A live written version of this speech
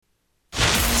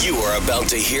You are about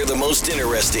to hear the most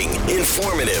interesting,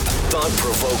 informative,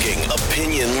 thought-provoking,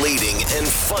 opinion-leading, and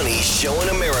funny show in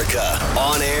America.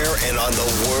 On air and on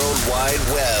the World Wide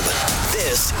Web.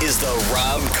 This is the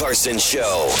Rob Carson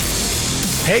Show.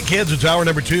 Hey, kids, it's hour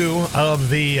number 2 of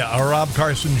the Rob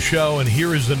Carson Show, and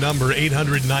here is the number,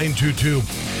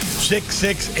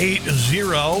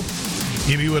 800-922-6680.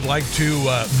 If you would like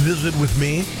to visit with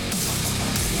me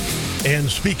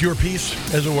and speak your piece,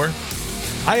 as it were.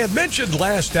 I had mentioned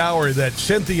last hour that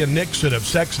Cynthia Nixon of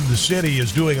Sex and the City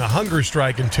is doing a hunger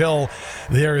strike until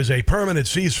there is a permanent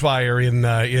ceasefire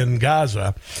in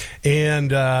Gaza,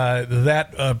 and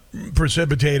that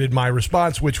precipitated my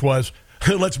response, which was,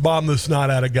 let's bomb the snot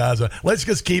out of Gaza. Let's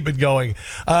just keep it going.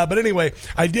 But anyway,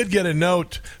 I did get a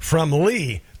note from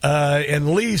Lee.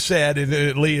 And Lee said,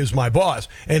 and Lee is my boss,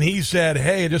 and he said,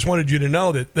 hey, I just wanted you to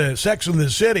know that the Sex and the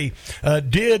City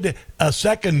did a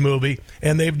second movie,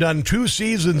 and they've done 2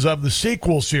 seasons of the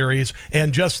sequel series,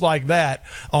 and just like that,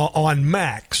 on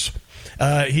Max.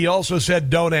 He also said,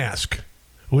 don't ask,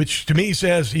 which to me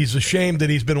says he's ashamed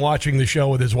that he's been watching the show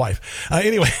with his wife.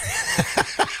 Anyway.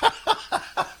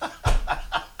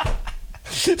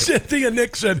 Cynthia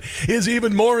Nixon is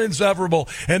even more insufferable,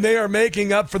 and they are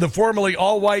making up for the formerly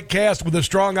all-white cast with a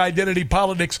strong identity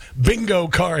politics bingo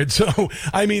card. So,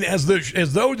 I mean, as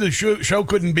though the show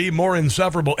couldn't be more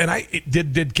insufferable. And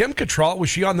did Kim Cattrall, was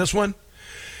she on this one?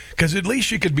 Because at least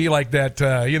she could be like that,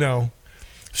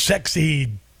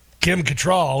 sexy Kim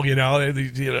Cattrall,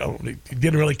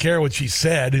 didn't really care what she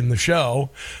said in the show.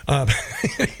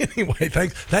 Anyway,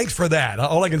 thanks for that.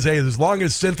 All I can say is as long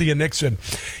as Cynthia Nixon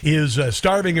is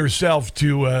starving herself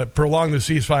to prolong the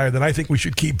ceasefire, then I think we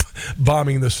should keep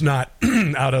bombing the snot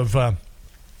out of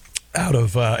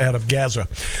Gaza.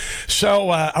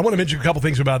 So I want to mention a couple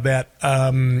things about that.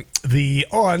 The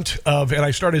aunt of, and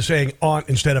I started saying aunt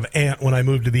instead of aunt when I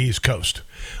moved to the East Coast.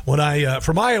 When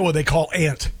from Iowa, they call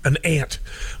aunt an aunt.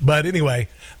 But anyway,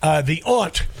 the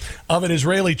aunt of an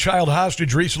Israeli child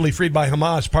hostage recently freed by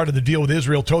Hamas, part of the deal with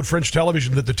Israel, told French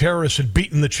television that the terrorists had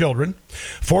beaten the children,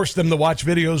 forced them to watch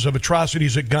videos of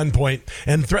atrocities at gunpoint,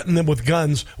 and threatened them with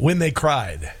guns when they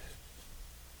cried.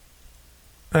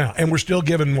 And we're still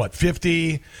giving,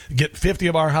 50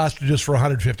 of our hostages for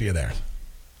 150 of theirs.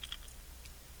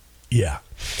 Yeah.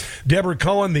 Deborah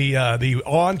Cohen, the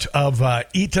aunt of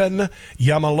Eitan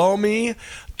Yamalomi,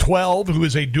 12, who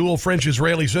is a dual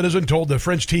French-Israeli citizen, told the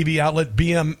French TV outlet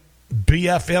BFM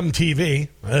TV,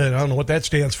 I don't know what that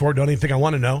stands for, don't even think I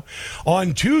want to know,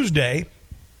 on Tuesday,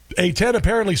 A10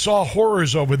 apparently saw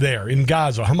horrors over there in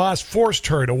Gaza. Hamas forced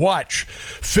her to watch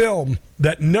film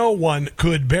that no one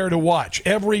could bear to watch.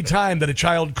 Every time that a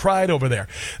child cried over there,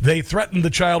 they threatened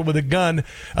the child with a gun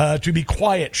to be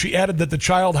quiet. She added that the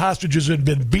child hostages had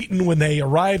been beaten when they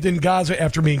arrived in Gaza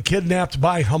after being kidnapped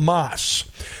by Hamas.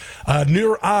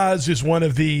 Nur Az is one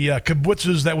of the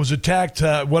kibbutzes that was attacked,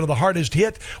 one of the hardest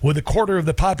hit, with a quarter of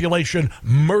the population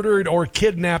murdered or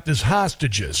kidnapped as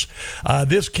hostages.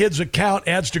 This kid's account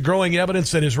adds to growing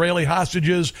evidence that Israeli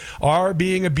hostages are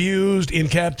being abused in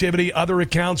captivity. Other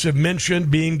accounts have mentioned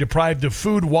being deprived of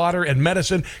food, water, and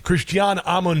medicine. Christiane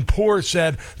Amanpour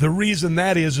said the reason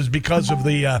that is because of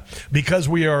the because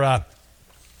we are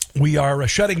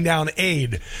shutting down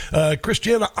aid.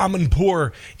 Christiane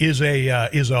Amanpour is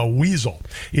a weasel,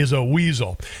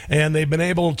 and they've been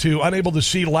unable to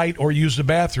see light or use the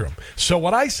bathroom. So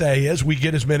what I say is we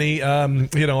get as many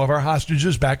of our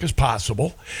hostages back as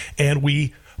possible, and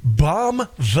we bomb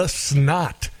the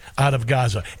snot out of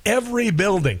Gaza. Every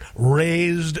building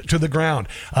razed to the ground.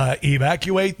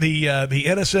 Evacuate the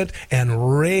innocent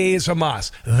and raise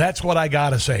Hamas. That's what I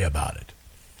got to say about it.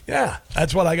 Yeah,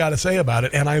 that's what I got to say about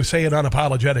it, and I say it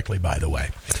unapologetically, by the way.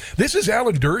 This is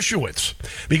Alan Dershowitz,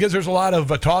 because there's a lot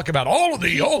of talk about all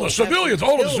the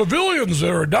civilians that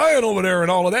are dying over there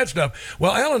and all of that stuff.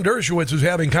 Well, Alan Dershowitz is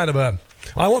having kind of a,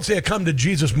 I won't say a come to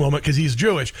Jesus moment because he's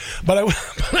Jewish, but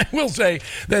I will say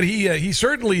that he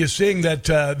certainly is seeing that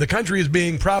the country is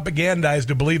being propagandized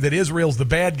to believe that Israel's the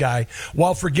bad guy,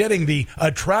 while forgetting the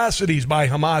atrocities by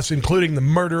Hamas, including the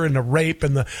murder and the rape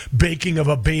and the baking of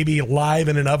a baby alive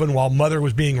in an oven while mother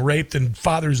was being raped and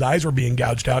father's eyes were being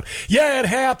gouged out. Yeah, it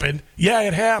happened.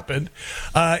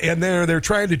 And they're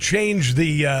trying to change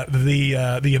the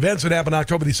events that happened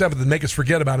October the 7th and make us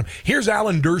forget about them. Here's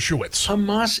Alan Dershowitz.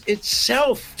 Hamas itself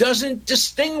itself doesn't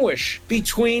distinguish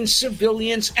between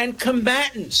civilians and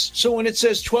combatants. So when it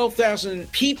says 12,000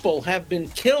 people have been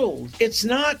killed, it's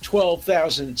not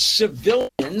 12,000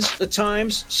 civilians. The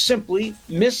Times simply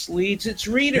misleads its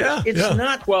readers. It's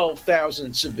not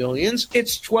 12,000 civilians.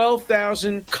 It's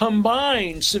 12,000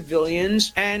 combined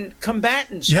civilians and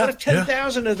combatants. What if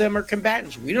 10,000 of them are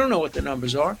combatants? We don't know what the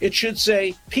numbers are. It should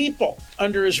say people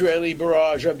under Israeli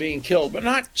barrage are being killed, but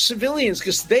not civilians,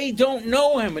 because they don't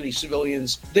know how many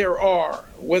civilians there are,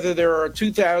 whether there are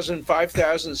 2,000,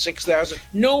 5,000, 6,000.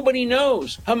 Nobody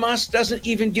knows. Hamas doesn't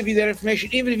even give you that information,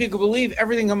 even if you could believe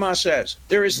everything Hamas says.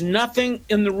 There is nothing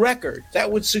in the record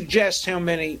that would suggest how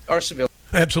many are civilians.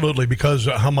 Absolutely, because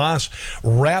Hamas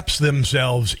wraps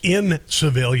themselves in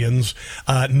civilians,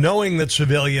 knowing that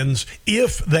civilians,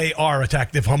 if they are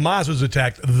attacked, if Hamas is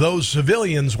attacked, those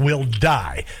civilians will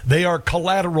die. They are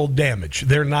collateral damage.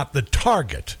 They're not the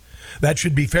target. That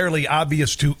should be fairly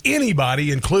obvious to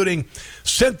anybody, including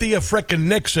Cynthia frickin'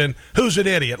 Nixon, who's an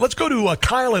idiot. Let's go to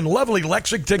Kyle in lovely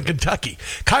Lexington, Kentucky.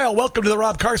 Kyle, welcome to the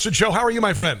Rob Carson Show. How are you,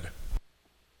 my friend?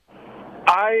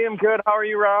 I am good. How are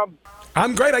you, Rob?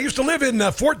 I'm great. I used to live in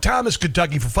Fort Thomas,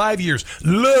 Kentucky for 5 years.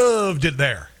 Loved it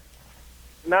there.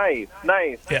 Nice.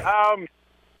 Yeah.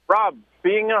 Rob,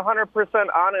 being 100%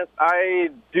 honest, I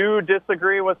do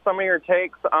disagree with some of your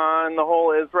takes on the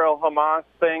whole Israel-Hamas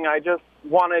thing. I just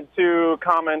wanted to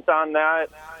comment on that.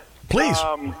 Please.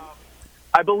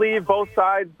 I believe both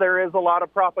sides, there is a lot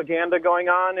of propaganda going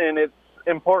on, and it's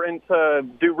important to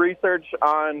do research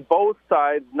on both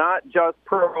sides, not just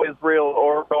pro-Israel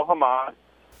or pro-Hamas.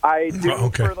 I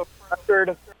do, for the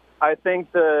record, I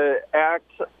think the act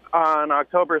on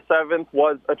October 7th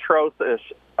was atrocious.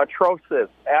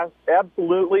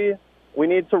 Absolutely, we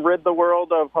need to rid the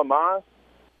world of Hamas.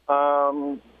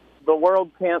 The world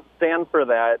can't stand for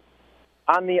that.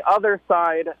 On the other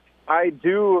side, I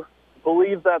do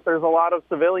believe that there's a lot of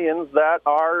civilians that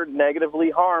are negatively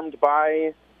harmed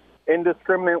by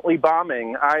indiscriminately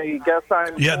bombing. I guess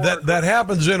that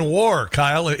happens in war,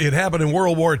 Kyle. It happened in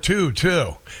World War II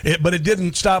too. But it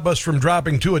didn't stop us from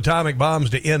dropping 2 atomic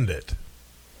bombs to end it.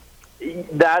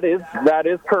 That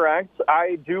is correct.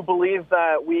 I do believe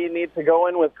that we need to go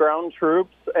in with ground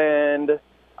troops and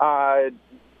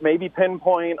maybe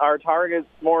pinpoint our targets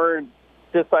more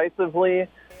decisively. They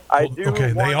are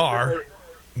doing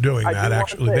that.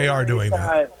 Actually, they are doing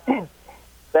that.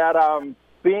 That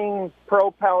being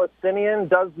pro-Palestinian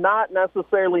does not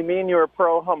necessarily mean you're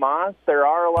pro-Hamas. There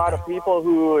are a lot of people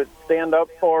who stand up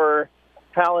for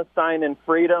Palestine and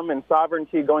freedom and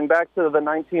sovereignty going back to the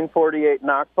 1948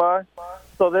 Nakba.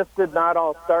 So this did not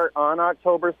all start on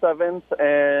October 7th,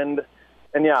 and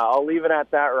yeah, I'll leave it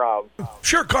at that, Rob.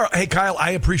 Sure, Carl. Hey, Kyle,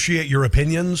 I appreciate your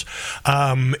opinions,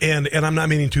 and I'm not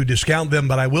meaning to discount them,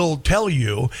 but I will tell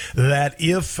you that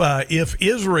if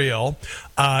Israel,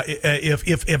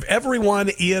 if everyone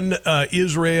in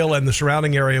Israel and the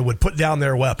surrounding area would put down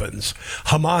their weapons,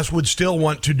 Hamas would still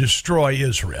want to destroy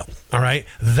Israel. All right,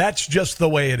 that's just the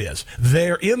way it is.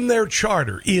 In their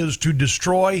charter is to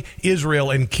destroy Israel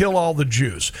and kill all the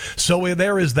Jews. So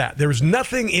there is that. There's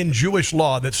nothing in Jewish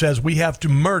law that says we have to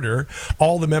murder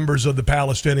all the members of the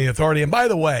Palestinian Authority. And by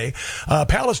the way,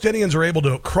 Palestinians are able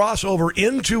to cross over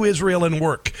into Israel and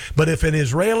work. But if an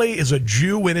Israeli is a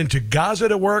Jew went into Gaza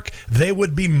to work, they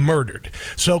would be murdered.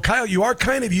 So, Kyle, you are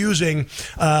kind of using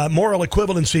moral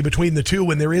equivalency between the two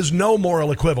when there is no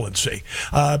moral equivalency.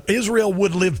 Israel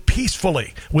would live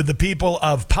peacefully with the people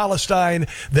of Palestine.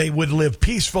 They would live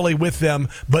peacefully with them,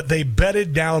 but they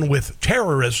bedded down with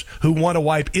terrorists who want to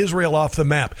wipe Israel off the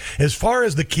map. As far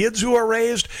as the kids who are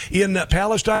raised in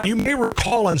Palestine, you may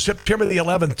recall on September the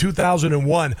 11th,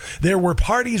 2001, there were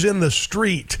parties in the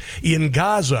street in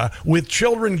Gaza with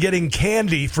children getting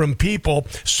candy from people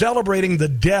celebrating the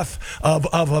death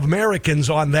of Americans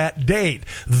on that date.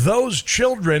 Those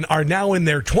children are now in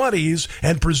their 20s,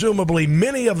 and presumably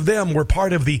many of them were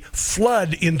part of the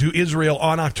flood into Israel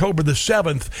on October the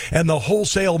 7th and the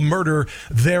wholesale murder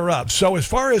thereof. So as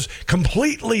far as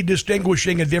completely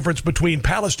distinguishing a difference between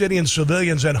Palestinian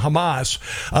civilians and Hamas,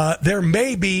 there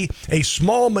may be a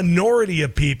small minority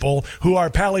of people who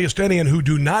are Palestinian who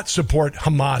do not support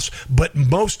Hamas, but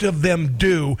most of them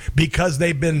do because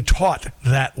they've been taught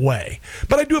that way.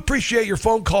 But I do appreciate your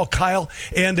phone call, Kyle.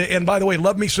 And by the way,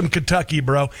 love me some Kentucky,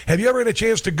 bro. Have you ever had a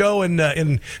chance to go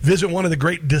and visit one of the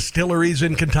great distilleries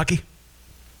in Kentucky?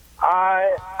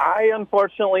 I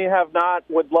unfortunately have not.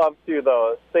 Would love to,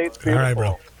 though. State's beautiful. All right,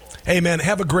 bro. Hey, man,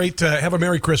 have a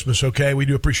Merry Christmas, okay? We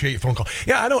do appreciate your phone call.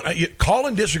 Yeah, call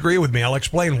and disagree with me. I'll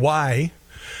explain why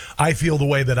I feel the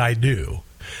way that I do.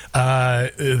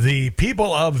 the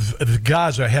people of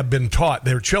Gaza have been taught,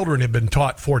 their children have been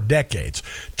taught for decades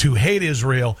to hate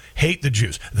Israel, hate the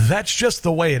Jews. That's just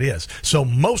the way it is. So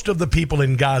most of the people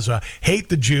in Gaza hate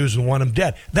the Jews and want them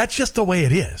dead. That's just the way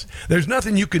it is. There's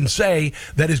nothing you can say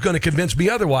that is going to convince me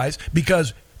otherwise,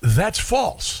 because that's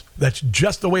false. That's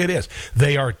just the way it is.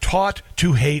 They are taught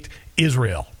to hate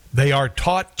Israel. They are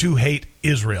taught to hate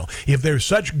Israel. If they're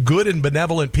such good and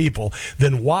benevolent people,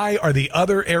 then why are the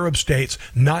other Arab states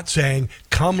not saying,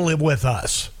 come live with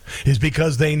us? Is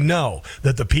because they know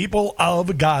that the people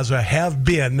of Gaza have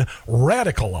been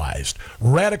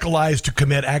radicalized to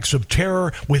commit acts of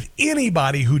terror with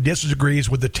anybody who disagrees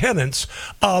with the tenets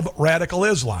of radical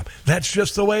Islam. That's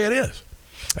just the way it is.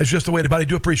 That's just the way it is. But I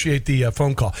do appreciate the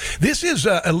phone call. This is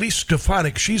Elise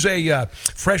Stefanik. She's a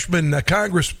freshman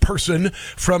congressperson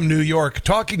from New York,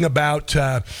 talking about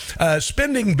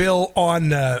spending bill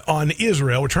on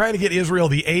Israel. We're trying to get Israel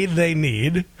the aid they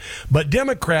need, but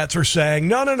Democrats are saying,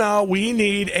 no, we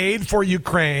need aid for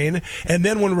Ukraine. And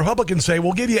then when Republicans say,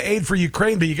 we'll give you aid for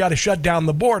Ukraine, but you got to shut down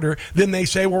the border, then they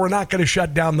say, well, we're not going to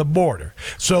shut down the border.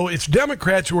 So it's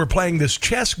Democrats who are playing this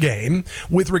chess game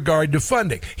with regard to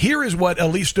funding. Here is what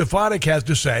Elise Stefanik has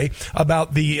to say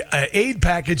about the aid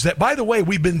package that, by the way,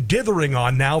 we've been dithering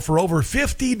on now for over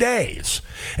 50 days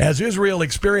as Israel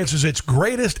experiences its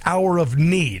greatest hour of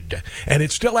need. And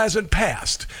it still hasn't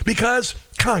passed because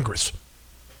Congress.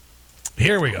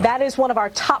 Here we go. That is one of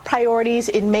our top priorities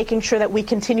in making sure that we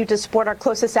continue to support our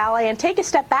closest ally. And take a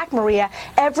step back, Maria.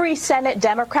 Every Senate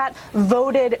Democrat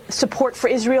voted support for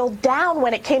Israel down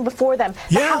when it came before them.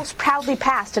 The House proudly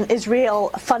passed an Israel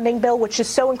funding bill, which is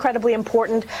so incredibly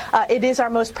important. It is our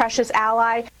most precious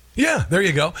ally. Yeah, there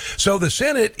you go. So the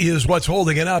Senate is what's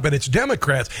holding it up, and it's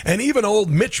Democrats. And even old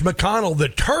Mitch McConnell, the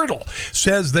turtle,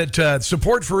 says that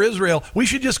support for Israel, we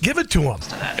should just give it to them.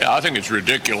 Yeah, I think it's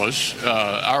ridiculous.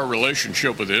 Our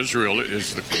relationship with Israel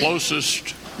is the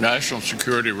closest national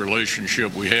security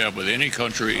relationship we have with any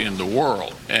country in the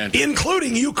world, and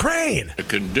including Ukraine. The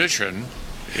condition.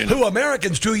 Who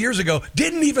Americans 2 years ago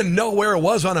didn't even know where it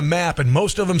was on a map, and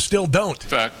most of them still don't. In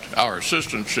fact, our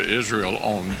assistance to Israel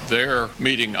on their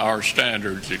meeting our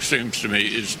standards, it seems to me,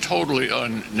 is totally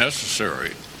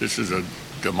unnecessary. This is a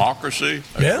democracy,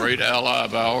 a great ally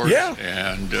of ours,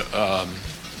 and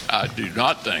I do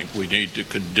not think we need to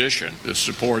condition the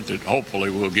support that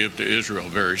hopefully we'll give to Israel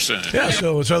very soon. Yeah,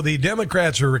 so the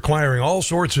Democrats are requiring all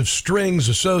sorts of strings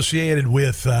associated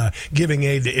with giving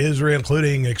aid to Israel,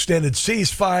 including extended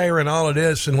ceasefire and all of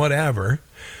this and whatever.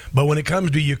 But when it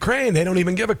comes to Ukraine, they don't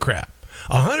even give a crap.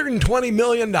 $120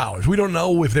 million. We don't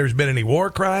know if there's been any war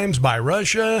crimes by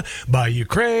Russia, by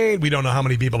Ukraine. We don't know how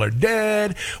many people are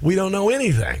dead. We don't know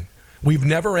anything. We've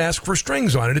never asked for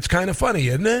strings on it. It's kind of funny,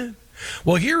 isn't it?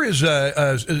 Well, here is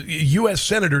a U.S.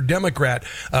 Senator Democrat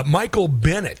Michael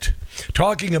Bennett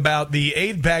talking about the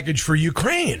aid package for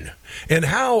Ukraine and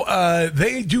how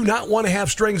they do not want to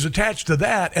have strings attached to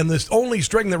that. And the only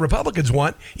string that Republicans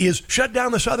want is shut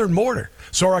down the southern border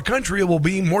so our country will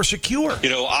be more secure. You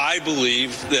know, I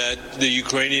believe that the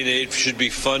Ukrainian aid should be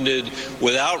funded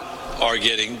without are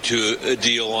getting to a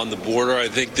deal on the border. I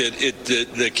think that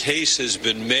the case has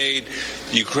been made.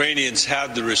 The Ukrainians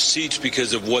have the receipts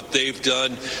because of what they've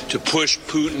done to push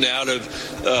Putin out of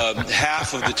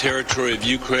half of the territory of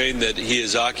Ukraine that he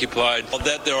has occupied.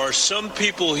 That there are some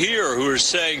people here who are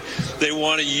saying they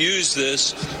want to use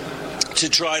this to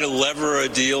try to lever a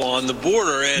deal on the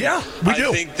border. And we do.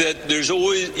 I think that there's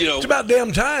always, it's about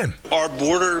damn time. Our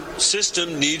border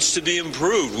system needs to be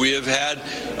improved. We have had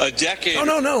a decade.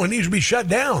 No, it needs to be shut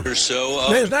down. Or so.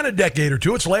 Man, it's not a decade or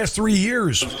two. It's the last 3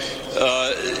 years.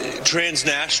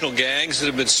 Transnational gangs that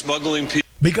have been smuggling people.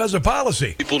 Because of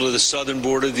policy. People to the southern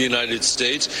border of the United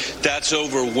States. That's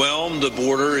overwhelmed the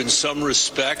border in some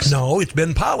respects. No, it's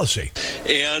been policy.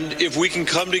 And if we can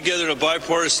come together in a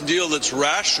bipartisan deal that's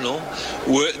rational,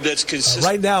 that's consistent.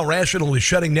 Right now, rational is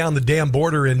shutting down the damn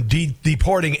border and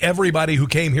deporting everybody who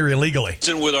came here illegally.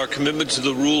 With our commitment to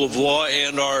the rule of law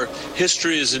and our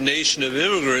history as a nation of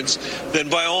immigrants, then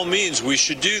by all means we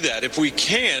should do that. If we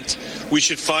can't, we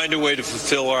should find a way to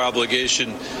fulfill our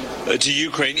obligation to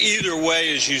Ukraine. Either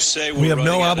way, as you say, we have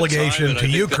no obligation to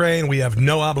Ukraine. We have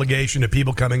no obligation to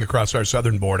people coming across our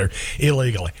southern border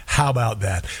illegally. How about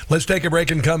that? Let's take a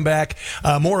break and come back.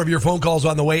 More of your phone calls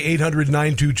on the way,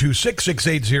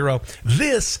 800-922-6680.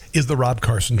 This is the Rob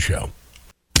Carson Show.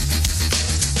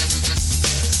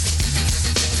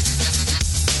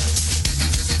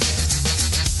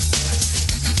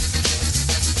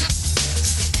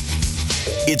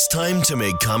 It's time to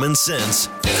make common sense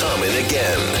common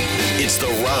again. It's the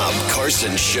Rob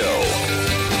Carson Show.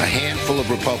 a handful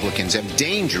of Republicans have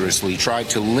dangerously tried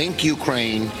to link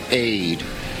Ukraine aid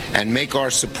and make our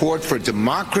support for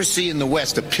democracy in the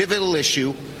West a pivotal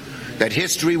issue that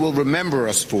history will remember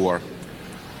us for,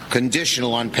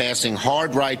 conditional on passing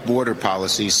hard right border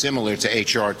policies similar to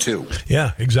H.R. 2.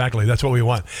 Yeah, exactly. That's what we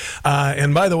want.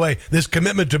 And by the way, this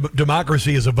commitment to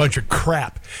democracy is a bunch of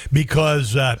crap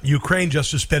because Ukraine just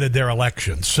suspended their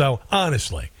elections. So,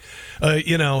 honestly,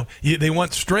 they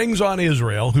want strings on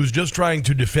Israel, who's just trying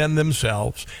to defend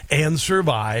themselves and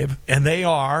survive, and they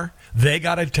are. They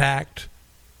got attacked.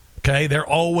 Okay, they're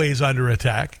always under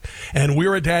attack, and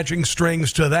we're attaching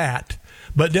strings to that.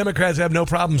 But Democrats have no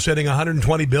problem sending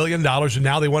 $120 billion, and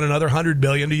now they want another $100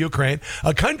 billion to Ukraine,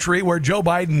 a country where Joe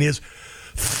Biden is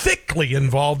thickly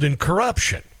involved in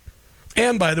corruption.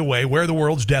 And, by the way, where the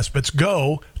world's despots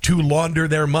go to launder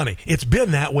their money. It's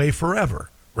been that way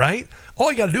forever, right?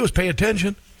 All you got to do is pay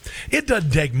attention. It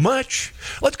doesn't take much.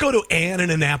 Let's go to Ann in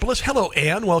Annapolis. Hello,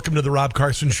 Ann. Welcome to the Rob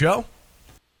Carson Show.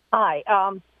 Hi.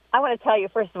 I want to tell you,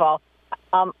 first of all,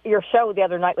 your show the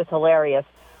other night was hilarious.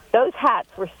 Those hats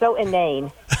were so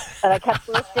inane, and I kept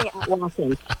listening and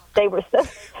laughing. They were so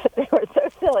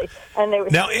silly, and they were.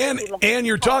 Now, Ann,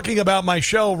 you're talking about my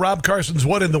show, Rob Carson's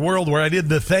What in the World, where I did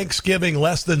the Thanksgiving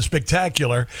Less Than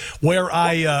Spectacular, where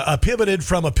I pivoted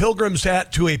from a pilgrim's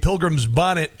hat to a pilgrim's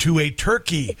bonnet to a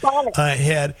turkey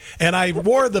head, and I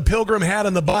wore the pilgrim hat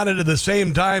and the bonnet at the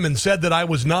same time and said that I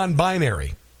was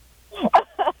non-binary.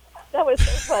 That was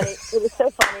so funny. It was so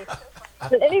funny.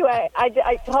 But anyway,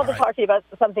 I called to talk to you about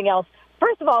something else.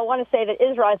 First of all, I want to say that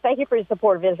Israel, thank you for your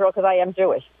support of Israel, because I am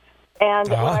Jewish. And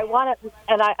what I want to,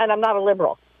 and I'm not a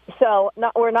liberal. So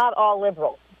we're not all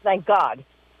liberals, thank God.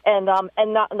 And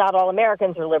not all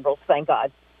Americans are liberals, thank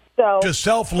God. So just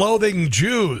self-loathing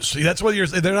Jews. That's what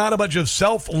they're not a bunch of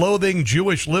self-loathing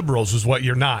Jewish liberals is what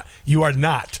you're not. You are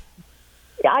not.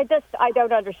 Yeah, I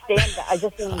don't understand that. I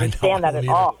just don't understand that at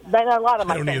all. Then a lot of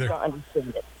my friends don't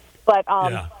understand it.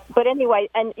 But anyway,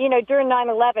 and during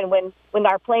 9/11, when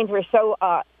our planes were so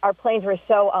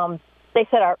they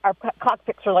said our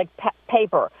cockpits were like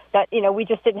paper, that we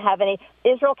just didn't have any.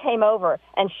 Israel came over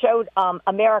and showed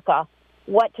America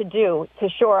what to do to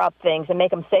shore up things and make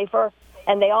them safer,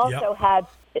 and they also had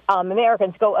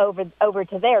Americans go over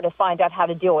to there to find out how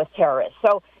to deal with terrorists.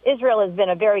 So Israel has been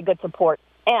a very good support.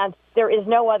 And there is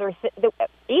no other,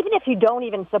 even if you don't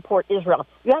even support Israel,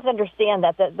 you have to understand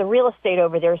that the real estate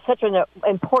over there is such an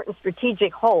important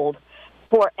strategic hold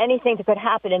for anything that could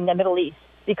happen in the Middle East,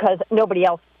 because nobody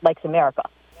else likes America.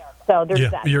 So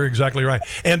there's that. You're exactly right.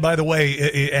 And by the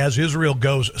way, as Israel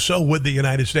goes, so would the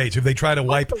United States. If they try to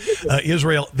wipe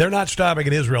Israel, they're not stopping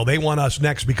at Israel. They want us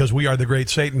next because we are the great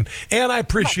Satan. And I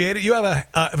appreciate it. You have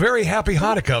a very happy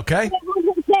Hanukkah, okay?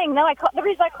 The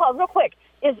reason I called real quick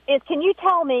is can you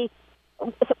tell me,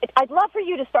 I'd love for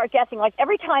you to start guessing, like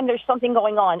every time there's something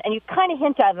going on, and you kind of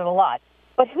hint at it a lot,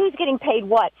 but who's getting paid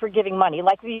what for giving money,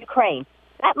 like the Ukraine?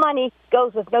 That money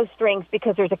goes with no strings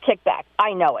because there's a kickback.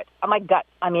 I know it. My gut.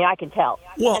 I mean, I can tell.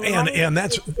 Well, and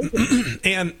that's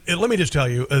and let me just tell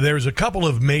you, there's a couple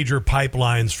of major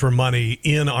pipelines for money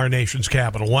in our nation's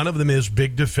capital. One of them is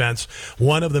big defense.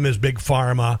 One of them is big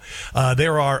pharma.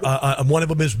 One of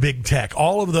them is big tech.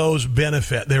 All of those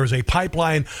benefit. There is a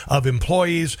pipeline of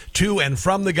employees to and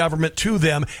from the government to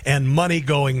them, and money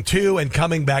going to and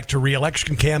coming back to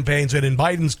re-election campaigns, and in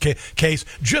Biden's case,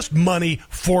 just money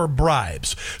for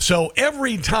bribes. So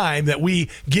every time that we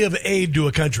give aid to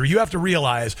a country, you have to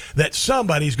realize that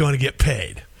somebody's going to get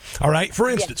paid. All right. For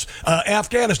instance,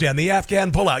 Afghanistan, the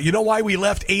Afghan pullout. You know why we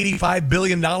left $85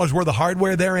 billion worth of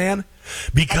hardware there, Ann?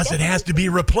 Because it has to be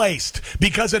replaced.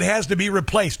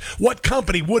 What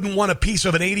company wouldn't want a piece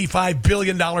of an $85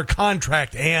 billion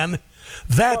contract, Ann?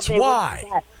 That's why.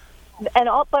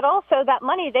 But also that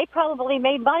money, they probably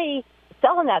made money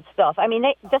selling that stuff. I mean,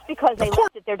 just because they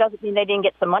left it there doesn't mean they didn't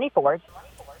get some money for it.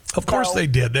 Of course they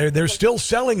did. They're still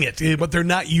selling it, but they're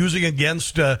not using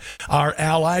against our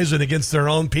allies and against their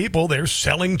own people. They're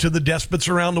selling to the despots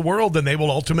around the world, and they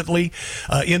will ultimately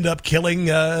end up killing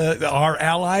our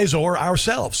allies or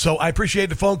ourselves. So I appreciate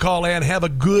the phone call, Ann. Have a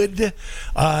good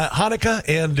Hanukkah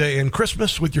and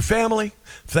Christmas with your family.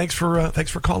 Thanks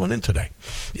for calling in today.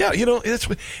 Yeah, it's.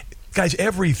 Guys,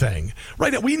 everything.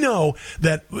 Right now, we know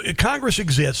that Congress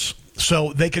exists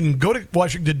so they can go to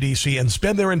Washington, D.C. and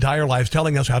spend their entire lives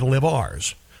telling us how to live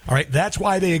ours. All right, that's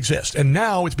why they exist. And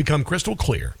now it's become crystal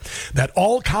clear that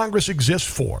all Congress exists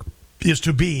for is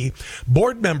to be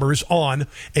board members on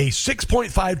a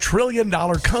 $6.5 trillion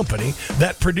company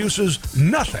that produces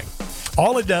nothing.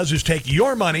 All it does is take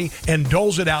your money and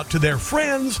doles it out to their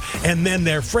friends, and then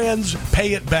their friends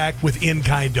pay it back with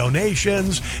in-kind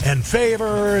donations and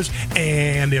favors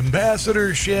and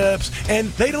ambassadorships, and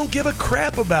they don't give a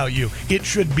crap about you. It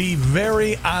should be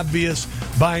very obvious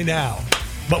by now.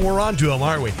 But we're on to them,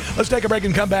 aren't we? Let's take a break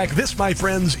and come back. This, my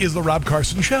friends, is the Rob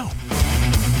Carson Show.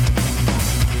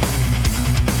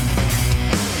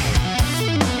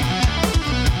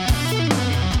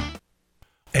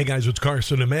 Hey guys, it's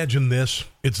Carson. Imagine this.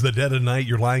 It's the dead of night.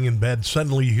 You're lying in bed.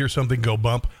 Suddenly you hear something go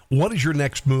bump. What is your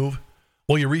next move?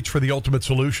 Well, you reach for the ultimate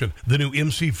solution. The new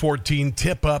MC-14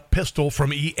 tip-up pistol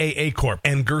from EAA Corp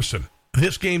and Gerson.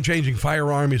 This game-changing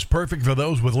firearm is perfect for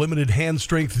those with limited hand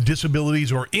strength,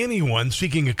 disabilities, or anyone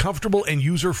seeking a comfortable and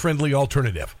user-friendly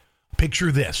alternative.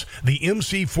 Picture this. The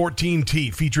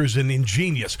MC-14T features an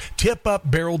ingenious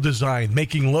tip-up barrel design,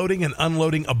 making loading and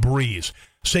unloading a breeze.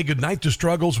 Say goodnight to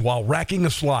struggles while racking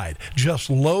a slide. Just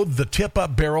load the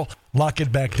tip-up barrel, lock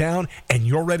it back down, and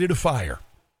you're ready to fire.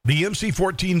 The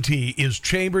MC-14T is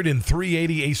chambered in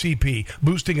 380 ACP,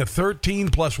 boosting a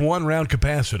 13+1 round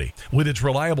capacity. With its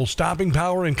reliable stopping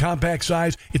power and compact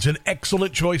size, it's an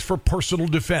excellent choice for personal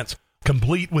defense.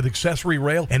 Complete with accessory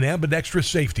rail and ambidextrous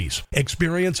safeties.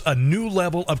 Experience a new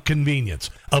level of convenience.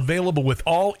 Available with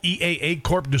all EAA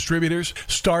Corp distributors,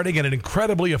 starting at an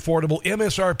incredibly affordable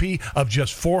MSRP of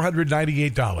just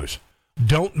 $498.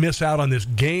 Don't miss out on this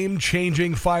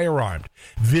game-changing firearm.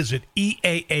 Visit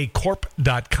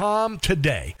EAAcorp.com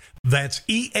today. That's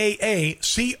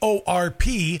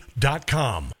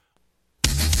EAAcorp.com.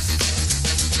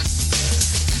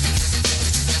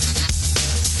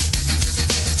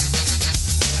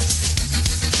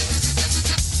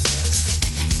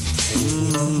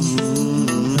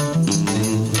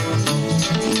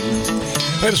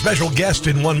 We have a special guest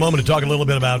in one moment to talk a little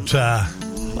bit about,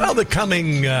 the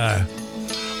coming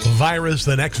virus,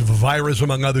 the next virus,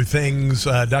 among other things.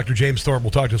 Dr. James Thorpe will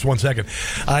talk to us one second.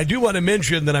 I do want to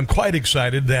mention that I'm quite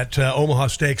excited that Omaha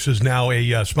Steaks is now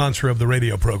a sponsor of the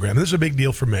radio program. This is a big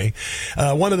deal for me.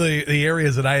 One of the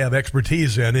areas that I have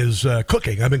expertise in is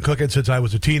cooking. I've been cooking since I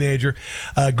was a teenager.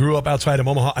 Grew up outside of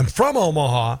Omaha. I'm from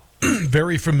Omaha.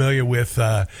 Very familiar with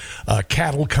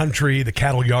cattle country, the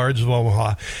cattle yards of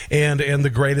Omaha, and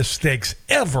the greatest steaks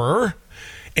ever.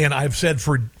 And I've said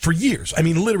for years, I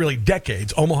mean literally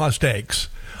decades, Omaha Steaks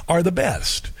are the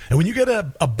best. And when you get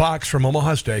a box from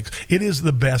Omaha Steaks, it is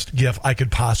the best gift I could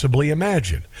possibly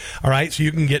imagine. All right, so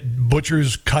you can get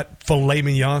butcher's cut filet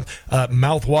mignon,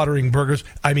 mouth-watering burgers.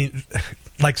 I mean,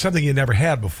 like something you never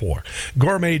had before.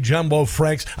 Gourmet jumbo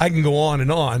franks. I can go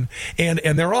on.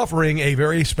 And they're offering a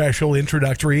very special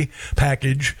introductory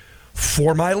package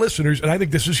for my listeners, and I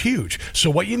think this is huge. So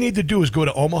what you need to do is go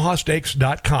to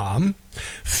omahasteaks.com,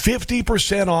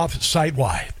 50% off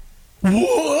site-wide.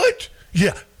 What?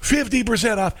 Yeah,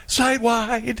 50% off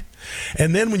site-wide.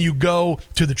 And then when you go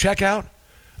to the checkout,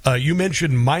 you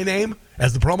mention my name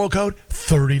as the promo code,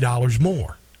 $30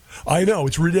 more. I know,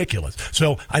 it's ridiculous.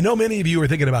 So I know many of you are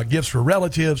thinking about gifts for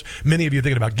relatives. Many of you are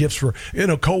thinking about gifts for,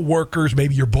 co-workers,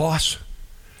 maybe your boss.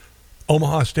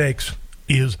 Omaha Steaks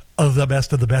is the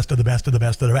best of the best of the best of the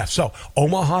best of the best. So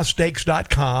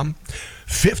omahasteaks.com,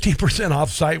 50% off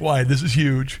site-wide. This is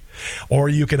huge. Or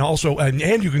you can also, and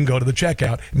you can go to the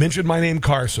checkout, mention my name,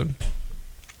 Carson.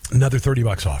 Another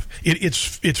 $30 off.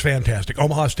 It's fantastic.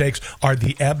 Omaha Steaks are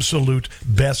the absolute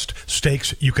best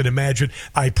steaks you can imagine.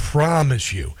 I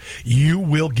promise you, you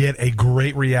will get a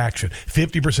great reaction.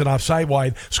 50% off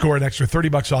site-wide. Score an extra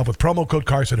 $30 off with promo code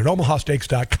Carson at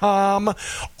omahasteaks.com.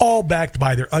 All backed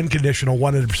by their unconditional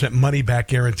 100% money-back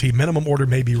guarantee. Minimum order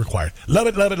may be required. Love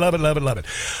it, love it, love it, love it, love it.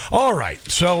 All right.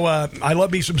 So I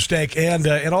love me some steak. And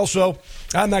also,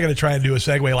 I'm not going to try and do a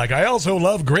segue like I also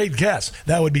love great guests.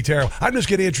 That would be terrible. I'm just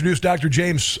going to introduce Dr.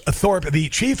 James Thorpe, the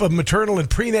Chief of Maternal and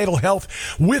Prenatal Health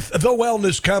with the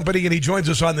Wellness Company, and he joins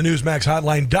us on the Newsmax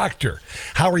hotline. Doctor,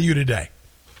 how are you today?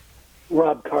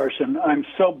 Rob Carson, I'm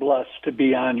so blessed to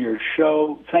be on your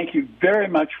show. Thank you very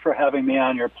much for having me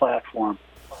on your platform.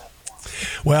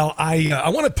 Well, I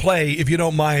want to play, if you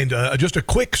don't mind, just a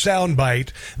quick sound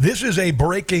bite. This is a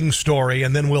breaking story,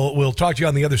 and then we'll talk to you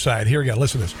on the other side. Here we go.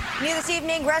 Listen to this. New this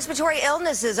evening, respiratory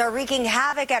illnesses are wreaking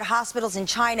havoc at hospitals in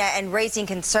China and raising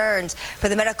concerns for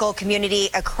the medical community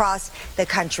across the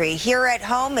country. Here at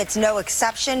home, it's no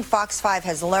exception. Fox 5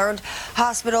 has learned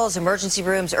hospitals, emergency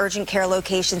rooms, urgent care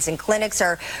locations, and clinics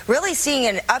are really seeing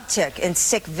an uptick in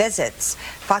sick visits.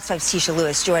 Fox 5's Tisha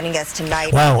Lewis joining us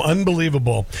tonight. Wow,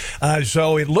 unbelievable.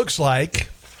 So it looks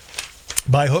like,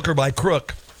 by hook or by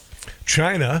crook,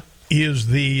 China is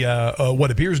the what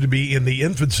appears to be in the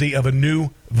infancy of a new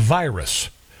virus.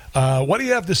 What do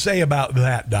you have to say about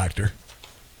that, Doctor?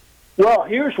 Well,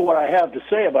 here's what I have to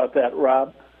say about that,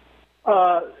 Rob.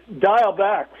 Dial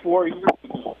back 4 years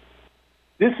ago.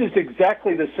 This is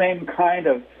exactly the same kind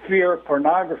of fear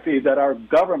pornography that our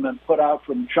government put out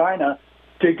from China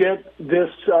to get this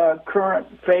current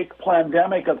fake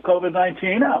pandemic of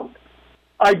COVID-19 out.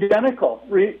 Identical.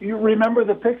 You remember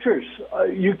the pictures.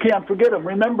 You can't forget them.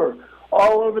 Remember,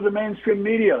 all over the mainstream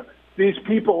media, these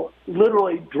people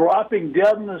literally dropping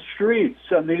dead in the streets,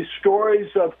 and these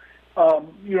stories of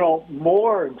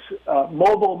morgues,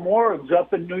 mobile morgues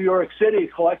up in New York City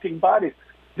collecting bodies.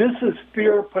 This is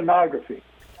fear pornography.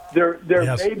 There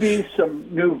may be some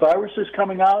new viruses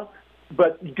coming out,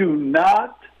 but do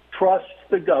not trust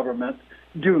the government.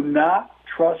 Do not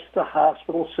trust the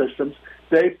hospital systems.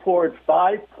 They poured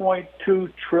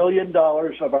 $5.2 trillion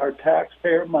of our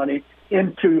taxpayer money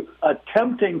into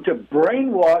attempting to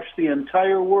brainwash the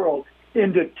entire world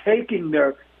into taking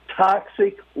their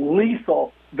toxic,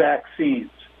 lethal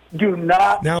vaccines. Do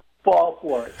not fall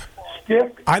for it.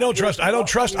 I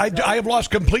have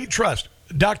lost complete trust.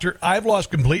 Doctor, I've lost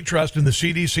complete trust in the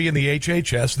CDC and the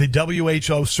HHS, the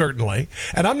WHO certainly,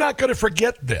 and I'm not going to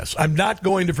forget this. I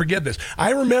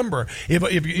remember,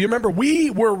 if you remember, we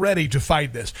were ready to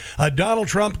fight this. Donald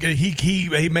Trump,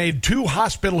 he made 2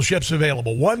 hospital ships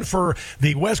available, one for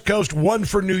the West Coast, one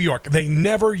for New York. They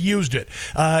never used it.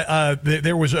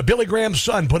 There was Billy Graham's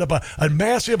son put up a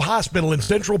massive hospital in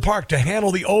Central Park to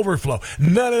handle the overflow.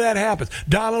 None of that happens.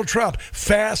 Donald Trump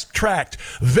fast-tracked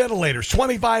ventilators,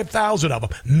 25,000 of them.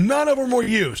 None of them were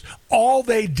used. All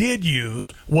they did use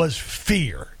was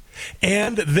fear.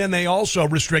 And then they also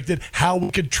restricted how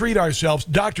we could treat ourselves.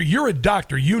 Doctor, you're a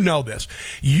doctor. You know this.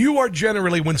 You are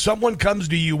generally, when someone comes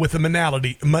to you with a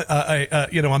malady,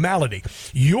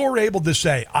 you're able to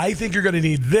say, I think you're going to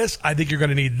need this. I think you're going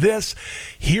to need this.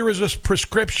 Here is a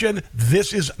prescription.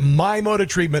 This is my mode of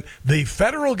treatment. The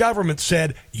federal government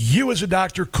said you as a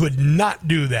doctor could not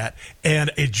do that.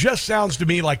 And it just sounds to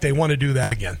me like they want to do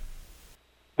that again.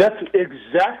 That's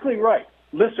exactly right.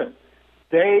 Listen,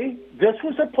 this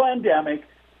was a pandemic.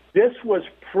 This was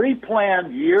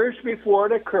pre-planned years before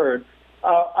it occurred.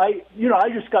 I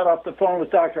just got off the phone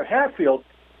with Dr. Hatfield,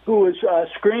 who was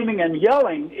screaming and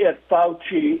yelling at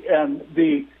Fauci and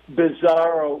the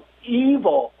bizarro,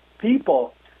 evil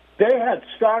people. They had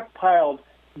stockpiled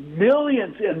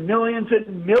millions and millions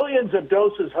and millions of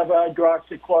doses of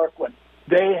hydroxychloroquine.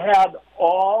 They had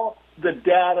all the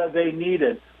data they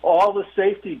needed, all the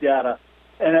safety data,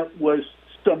 and it was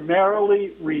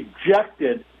summarily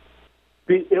rejected.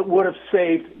 It would have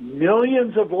saved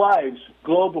millions of lives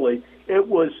globally. It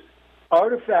was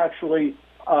artificially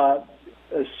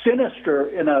sinister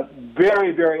in a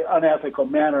very, very unethical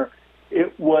manner.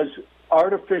 It was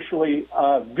artificially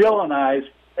villainized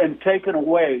and taken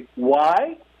away.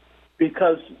 Why?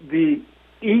 Because the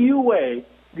EUA,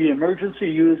 the emergency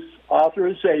use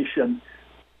authorization,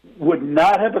 would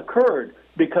not have occurred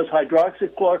because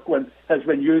hydroxychloroquine has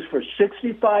been used for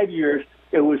 65 years.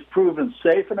 It was proven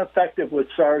safe and effective with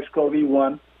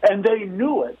SARS-CoV-1, and they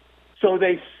knew it. So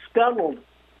they scuttled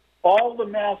all the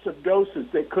massive doses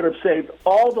that could have saved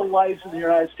all the lives in the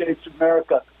United States of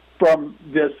America from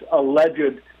this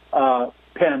alleged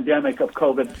pandemic of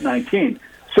COVID-19.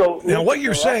 So now what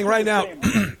you're saying right now,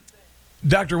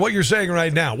 Doctor, what you're saying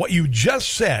right now, what you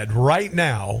just said right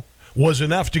now was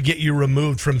enough to get you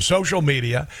removed from social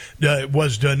media,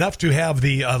 was enough to have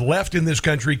the left in this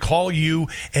country call you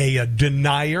a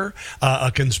denier,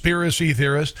 a conspiracy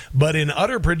theorist. But in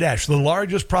Uttar Pradesh, the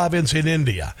largest province in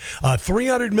India,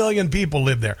 300 million people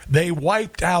live there. They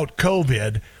wiped out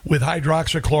COVID with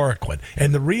hydroxychloroquine.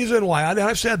 And the reason why, and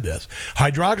I've said this,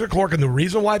 hydroxychloroquine, the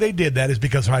reason why they did that is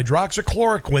because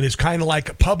hydroxychloroquine is kind of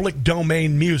like public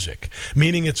domain music,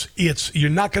 meaning it's you're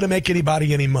not going to make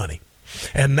anybody any money.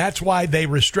 And that's why they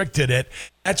restricted it.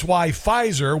 That's why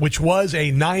Pfizer, which was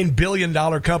a $9 billion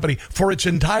company for its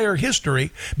entire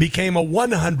history, became a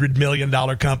 $100 million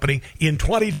company in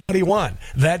 2021.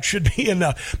 That should be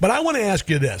enough. But I want to ask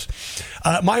you this.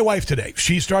 My wife today,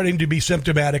 she's starting to be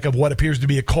symptomatic of what appears to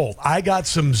be a cold. I got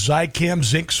some Zicam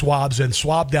zinc swabs and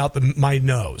swabbed out my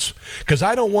nose because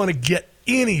I don't want to get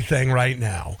anything right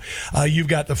now. You've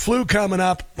got the flu coming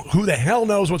up. Who the hell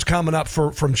knows what's coming up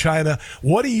from China?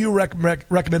 What do you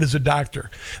recommend as a doctor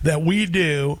that we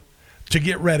do to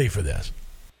get ready for this?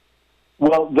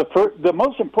 Well, the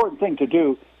most important thing to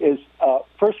do is,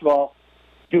 first of all,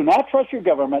 do not trust your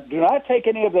government. Do not take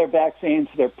any of their vaccines.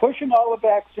 They're pushing all the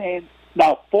vaccines.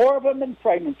 Now, 4 of them in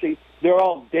pregnancy. They're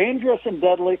all dangerous and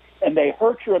deadly, and they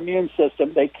hurt your immune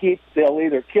system. They'll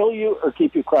either kill you or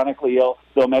keep you chronically ill.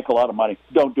 They'll make a lot of money.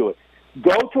 Don't do it.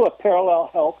 Go to a parallel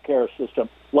health care system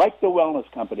like the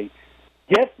Wellness Company.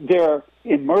 Get their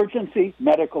emergency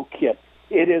medical kit.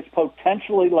 It is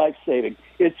potentially life-saving.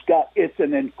 It's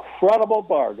an incredible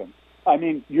bargain. I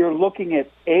mean, you're looking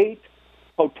at 8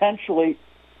 potentially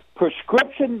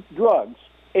prescription drugs,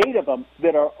 8 of them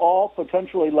that are all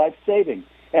potentially life-saving.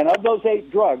 And of those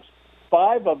 8 drugs,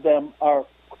 5 of them are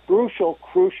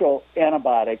crucial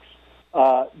antibiotics.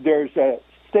 There's a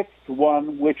 6th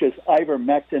one, which is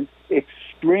ivermectin,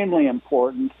 extremely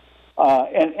important.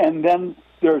 And then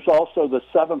there's also the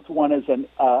 7th one is an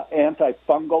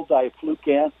antifungal,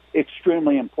 diflucan,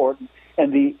 extremely important.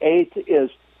 And the 8th is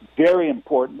very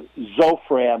important,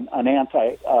 Zofran, an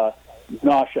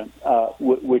anti-nausea,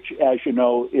 which, as you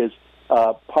know, is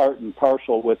part and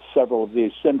parcel with several of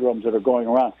these syndromes that are going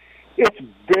around. It's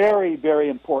very, very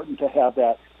important to have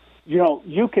that. You know,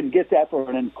 you can get that for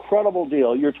an incredible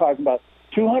deal. You're talking about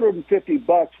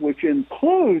 $250, which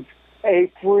includes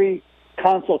a free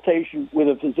consultation with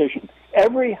a physician.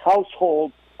 Every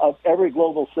household of every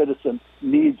global citizen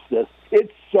needs this.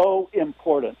 It's so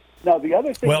important. Now, the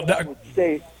other thing I would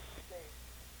say...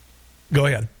 Go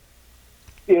ahead.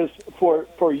 ...is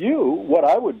for you, what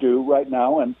I would do right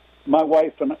now, and my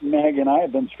wife and Maggie and I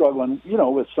have been struggling, you know,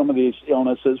 with some of these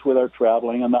illnesses with our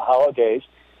traveling and the holidays.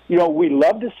 You know, we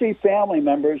love to see family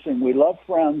members and we love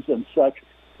friends and such,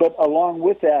 but along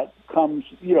with that comes,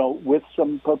 you know, with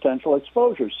some potential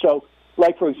exposures. So,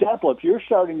 like, for example, if you're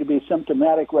starting to be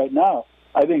symptomatic right now,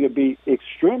 I think it'd be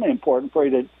extremely important for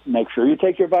you to make sure you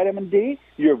take your vitamin D,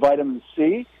 your vitamin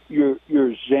C, your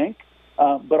zinc,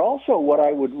 but also what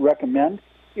I would recommend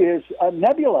is a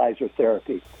nebulizer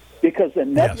therapy, because the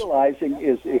nebulizing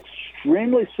is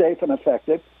extremely safe and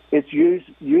effective. It's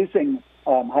using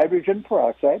hydrogen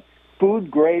peroxide,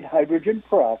 food-grade hydrogen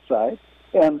peroxide,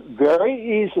 and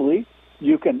very easily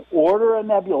you can order a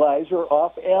nebulizer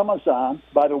off Amazon.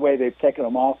 By the way, they've taken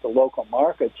them off the local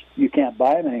markets. You can't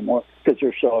buy them anymore because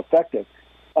they're so effective.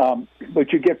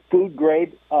 But you get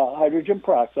food-grade hydrogen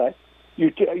peroxide.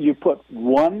 You put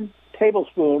 1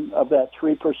 tablespoon of that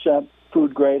 3%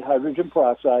 food-grade hydrogen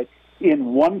peroxide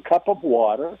in 1 cup of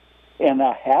water and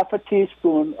a half a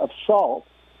teaspoon of salt,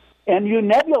 and you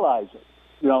nebulize it,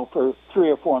 you know, for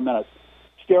 3 or 4 minutes.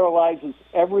 Sterilizes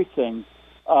everything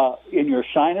in your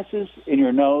sinuses, in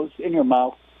your nose, in your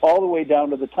mouth, all the way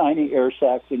down to the tiny air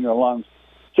sacs in your lungs.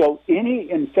 So any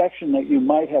infection that you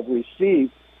might have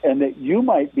received and that you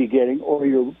might be getting, or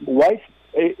your wife,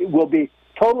 will be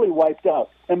totally wiped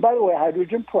out. And by the way,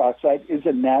 hydrogen peroxide is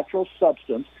a natural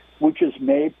substance which is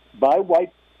made by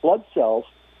white blood cells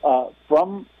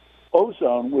from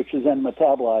ozone, which is then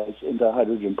metabolized into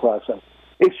hydrogen peroxide.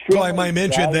 Well, I might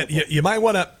mention that you might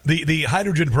want to, the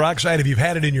hydrogen peroxide, if you've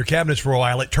had it in your cabinets for a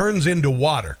while, it turns into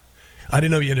water. I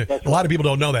didn't know a lot of people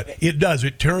don't know that. It does.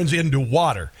 It turns into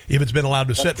water if it's been allowed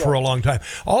to sit for a long time.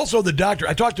 Also,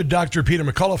 I talked to Dr. Peter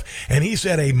McCullough, and he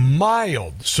said a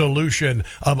mild solution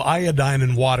of iodine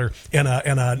in water and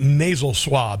a nasal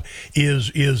swab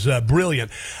is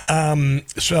brilliant.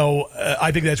 So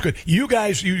I think that's good. You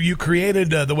guys, you created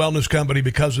the wellness company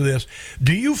because of this.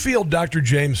 Do you feel, Dr.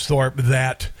 James Thorpe,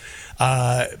 that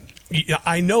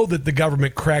I know that the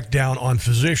government cracked down on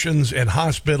physicians and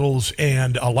hospitals,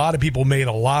 and a lot of people made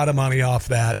a lot of money off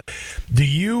that. Do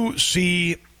you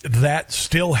see that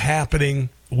still happening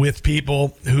with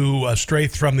people who stray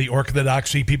from the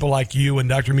orthodoxy, people like you and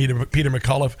Dr. Peter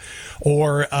McCullough,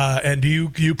 and do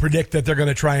you predict that they're going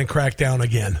to try and crack down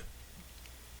again?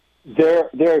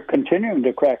 They're continuing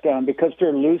to crack down because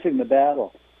they're losing the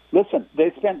battle. Listen,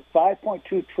 they spent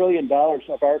 $5.2 trillion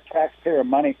of our taxpayer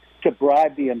money to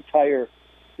bribe the entire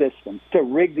system, to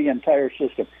rig the entire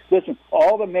system. Listen,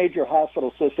 all the major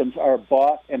hospital systems are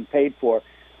bought and paid for.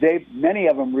 Many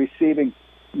of them receiving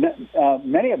not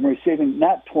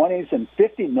 20s and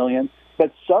 50 million,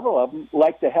 but several of them,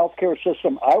 like the healthcare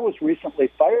system I was recently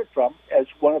fired from as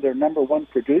one of their number one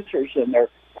producers and their,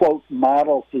 quote,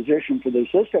 model physician for their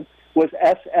system, was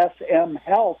SSM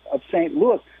Health of St.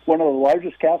 Louis, one of the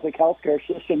largest Catholic healthcare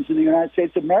systems in the United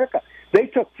States of America. They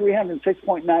took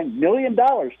 $306.9 million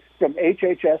from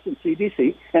HHS and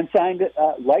CDC and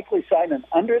likely signed an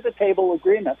under-the-table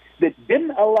agreement that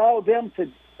didn't allow them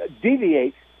to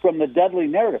deviate from the deadly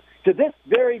narrative. To this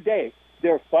very day,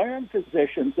 they're firing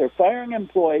physicians, they're firing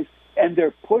employees, and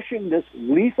they're pushing this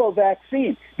lethal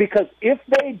vaccine because if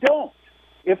they don't,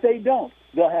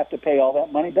 they'll have to pay all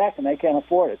that money back, and they can't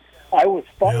afford it. I was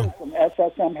fired from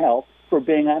SSM Health for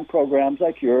being on programs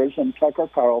like yours and Tucker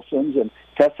Carlson's and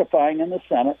testifying in the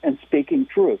Senate and speaking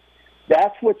truth.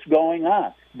 That's what's going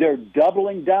on. They're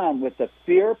doubling down with the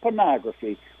fear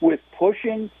pornography, with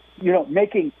pushing,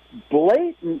 making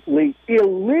blatantly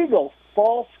illegal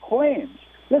false claims.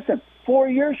 Listen,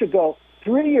 3 years ago,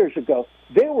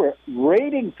 they were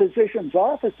raiding physicians'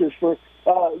 offices for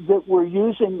that were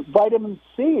using vitamin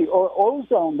C or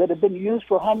ozone that had been used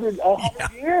for 100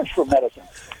 years for medicine.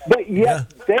 But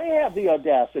yet they have the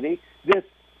audacity, this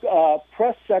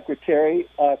press secretary,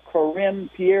 Corinne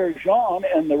Pierre-Jean,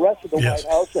 and the rest of the White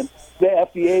House and the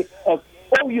FDA, of,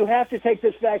 you have to take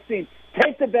this vaccine.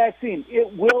 Take the vaccine.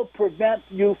 It will prevent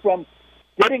you from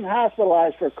getting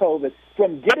hospitalized for COVID,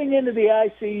 from getting into the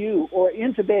ICU or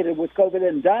intubated with COVID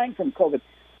and dying from COVID.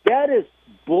 That is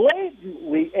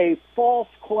blatantly a false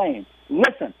claim.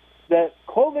 Listen, the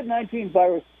COVID-19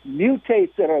 virus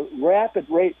mutates at a rapid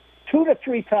rate, 2 to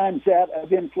 3 times that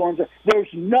of influenza.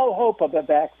 There's no hope of a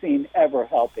vaccine ever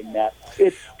helping that.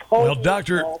 It's totally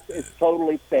false. It's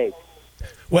totally fake.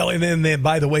 Well, and then,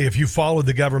 by the way, if you followed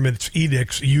the government's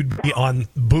edicts, you'd be on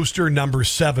booster number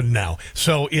 7 now.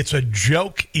 So it's a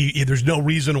joke. There's no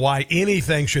reason why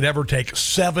anything should ever take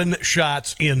 7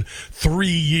 shots in 3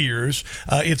 years.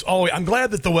 It's always. I'm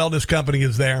glad that the wellness company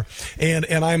is there, and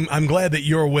I'm glad that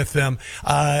you're with them.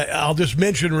 I'll just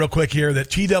mention real quick here that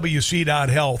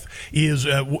TWC.health is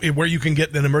where you can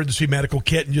get an emergency medical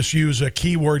kit, and just use a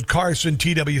keyword Carson,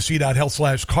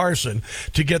 TWC.health/Carson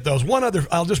to get those. One other,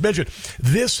 I'll just mention,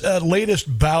 this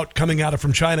latest bout coming out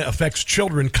from China affects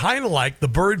children, kind of like the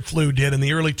bird flu did in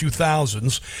the early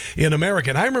 2000s in America.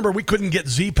 And I remember we couldn't get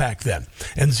Z-Pak then.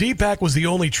 And Z-Pak was the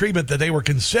only treatment that they were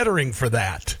considering for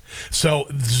that. So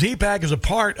Z-Pak is a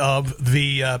part of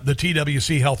the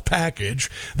TWC health package,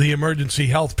 the emergency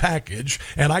health package.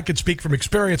 And I could speak from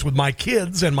experience with my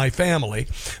kids and my family.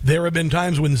 There have been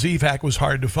times when Z-Pak was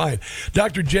hard to find.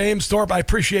 Dr. James Thorpe, I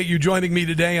appreciate you joining me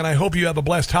today, and I hope you have a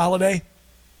blessed holiday.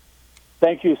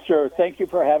 Thank you, sir. Thank you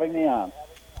for having me on.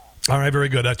 All right, very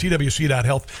good.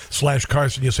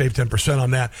 TWC.health/Carson, you save 10% on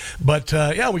that. But,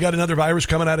 we got another virus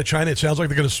coming out of China. It sounds like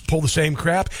they're going to pull the same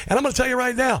crap. And I'm going to tell you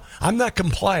right now, I'm not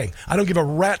complying. I don't give a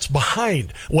rat's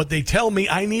behind what they tell me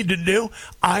I need to do.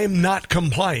 I'm not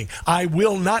complying. I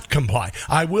will not comply.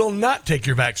 I will not take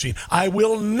your vaccine. I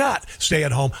will not stay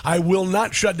at home. I will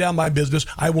not shut down my business.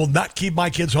 I will not keep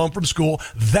my kids home from school.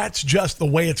 That's just the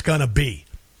way it's going to be.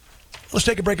 Let's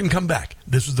take a break and come back.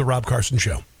 This is the Rob Carson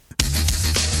Show.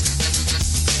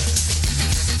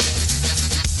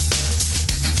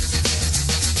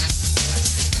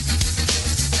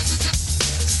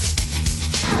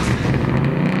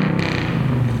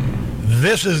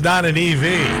 This is not an EV,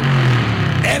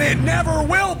 and it never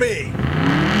will be.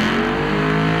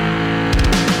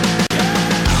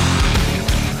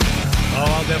 Oh,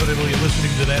 I'll definitely be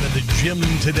listening to that at the gym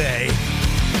today.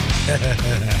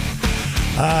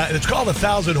 It's called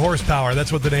 1,000 Horsepower.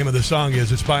 That's what the name of the song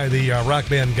is. It's by the rock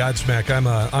band Godsmack.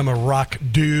 I'm a rock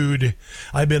dude.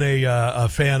 I've been a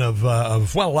fan of a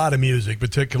lot of music,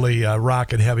 particularly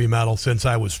rock and heavy metal, since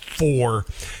I was 4,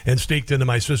 and sneaked into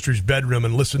my sister's bedroom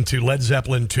and listened to Led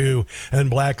Zeppelin 2 and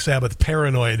Black Sabbath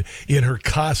Paranoid in her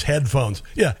Koss headphones.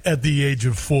 Yeah, at the age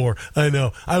of 4. I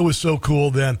know. I was so cool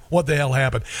then. What the hell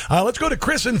happened? Let's go to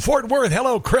Chris in Fort Worth.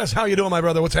 Hello, Chris. How you doing, my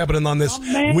brother? What's happening on this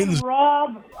Wednesday?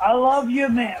 Rob, I love you,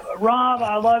 man. Rob,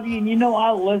 I love you, and you know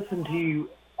I listen to you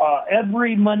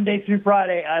every Monday through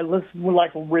Friday. I listen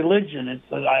like a religion.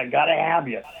 I got to have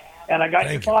you, and I got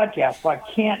your podcast, so I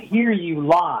can't hear you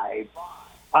live.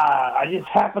 I just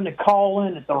happened to call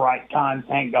in at the right time,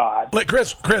 thank God.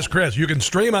 Chris, you can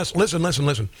stream us.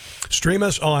 Listen. Stream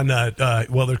us on, there's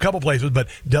a couple places, but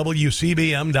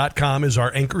WCBM.com is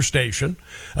our anchor station.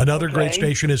 Another great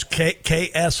station is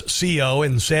KSCO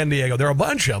in San Diego. There are a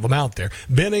bunch of them out there.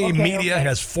 Benny Media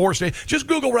has 4 stations. Just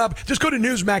Google, Rob. Just go to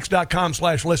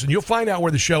newsmax.com/listen. You'll find out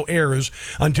where the show airs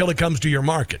until it comes to your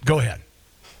market. Go ahead.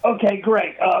 Okay,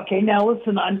 great. Now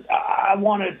listen, I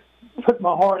want to put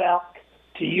my heart out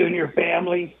to you and your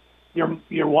family.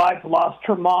 Your wife lost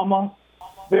her mama.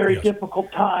 Very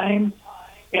difficult time.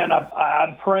 And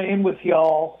I'm praying with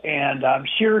y'all, and I'm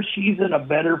sure she's in a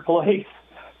better place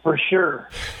for sure.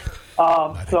 So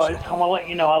I just want to let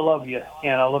you know I love you,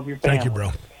 and I love your family. Thank you,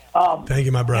 bro. Thank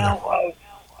you, my brother. Now,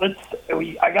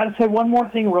 I got to say one more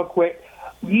thing real quick.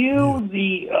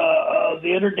 The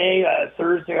other day,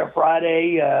 Thursday or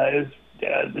Friday, is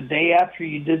the day after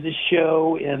you did the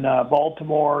show in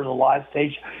Baltimore, the live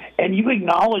stage, and you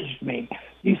acknowledged me.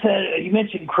 You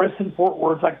mentioned Chris in Fort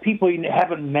Worth, like people you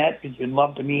haven't met but you'd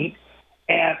love to meet,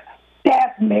 and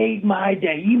that made my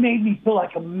day. You made me feel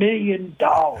like $1 million.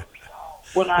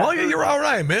 You're all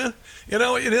right, man.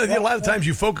 A lot of times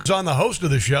you focus on the host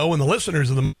of the show, and the listeners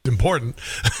are the most important.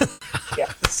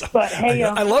 But hey,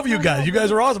 I love you guys. You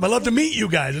guys are awesome. I love to meet you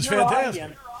guys. It's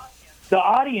fantastic. The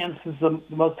audience is the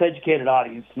most educated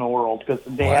audience in the world because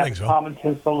they have common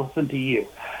sense to listen to you.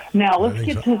 Now, let's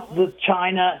get to the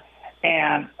China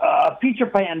and future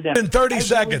pandemic. In 30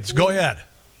 seconds, go ahead.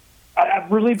 I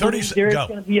really believe there is go.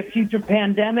 going to be a future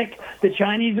pandemic. The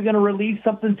Chinese are going to release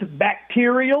something to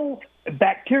bacterial,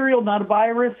 not a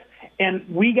virus, and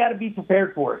we got to be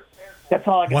prepared for it. That's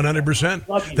all I got.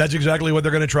 100%. That's exactly what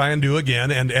they're going to try and do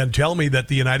again, and tell me that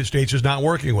the United States is not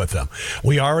working with them.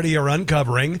 We already are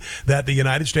uncovering that the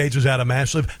United States is at a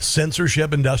massive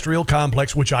censorship industrial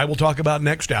complex, which I will talk about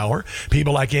next hour.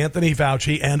 People like Anthony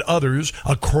Fauci and others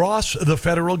across the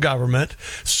federal government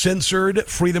censored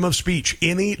freedom of speech,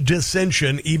 any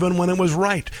dissension, even when it was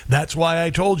right. That's why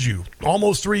I told you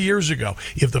almost 3 years ago,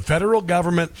 if the federal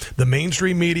government, the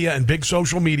mainstream media, and big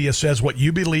social media says what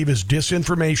you believe is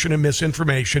disinformation and misinformation,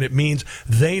 it means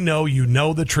they know you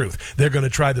know the truth. They're going to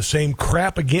try the same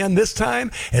crap again this time,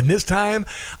 and this time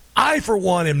I, for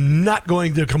one, am not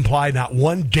going to comply, not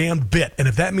one damn bit. And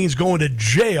if that means going to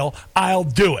jail, I'll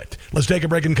do it. Let's take a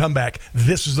break and come back.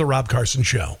 This is The Rob Carson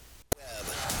Show.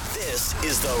 This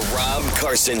is The Rob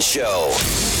Carson Show.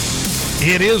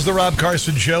 It is The Rob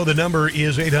Carson Show. The number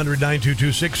is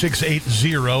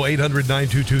 800-922-6680,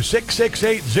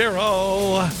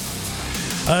 800-922-6680.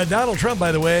 Donald Trump,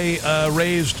 by the way,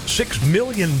 raised $6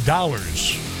 million,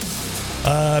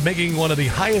 making one of the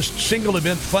highest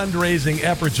single-event fundraising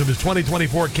efforts of his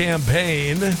 2024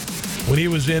 campaign when he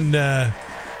was in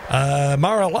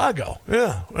Mar-a-Lago.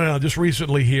 Yeah, just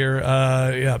recently here.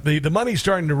 The money's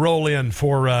starting to roll in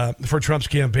for Trump's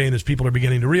campaign as people are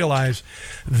beginning to realize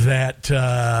that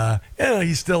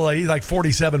he's like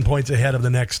 47 points ahead of the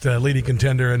next leading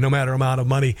contender, and no matter amount of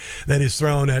money that is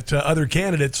thrown at other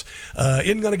candidates,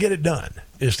 isn't going to get it done.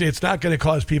 It's not going to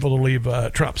cause people to leave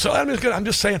Trump. So I'm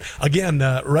just saying again.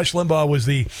 Rush Limbaugh was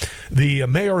the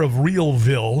mayor of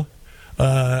Realville.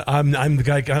 I'm the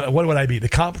guy. What would I be? The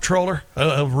comptroller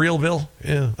of Realville?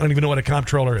 Yeah, I don't even know what a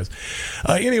comptroller is.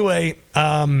 Anyway,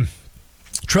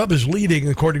 Trump is leading,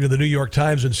 according to the New York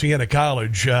Times and Siena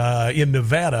College, in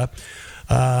Nevada.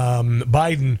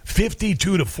 Biden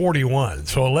 52-41,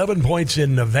 so 11 points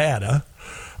in Nevada,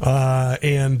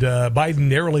 and Biden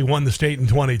narrowly won the state in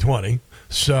 2020.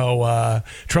 So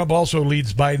Trump also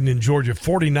leads Biden in Georgia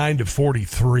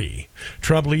 49-43.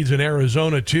 Trump leads in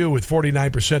Arizona, too, with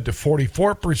 49% to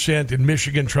 44%. In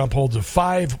Michigan, Trump holds a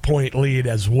 5-point lead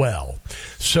as well.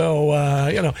 So,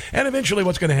 and eventually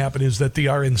what's going to happen is that the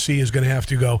RNC is going to have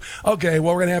to go, okay,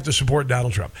 well, we're going to have to support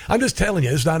Donald Trump. I'm just telling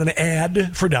you, it's not an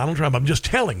ad for Donald Trump. I'm just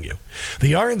telling you.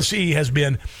 The RNC has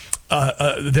been,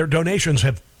 their donations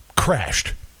have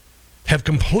crashed, have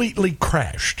completely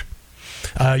crashed.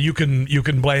 You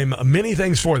can blame many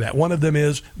things for that. One of them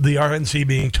is the RNC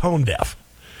being tone deaf,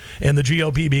 and the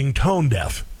GOP being tone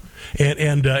deaf,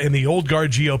 and the old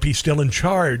guard GOP still in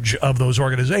charge of those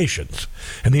organizations.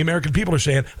 And the American people are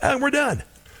saying, we're done.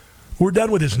 We're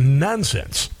done with this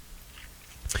nonsense.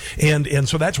 And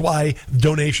so that's why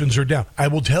donations are down. I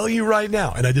will tell you right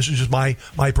now, and this is just my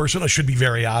personal, it should be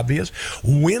very obvious,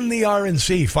 when the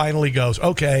RNC finally goes,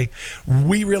 okay,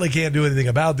 we really can't do anything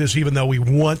about this, even though we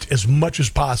want as much as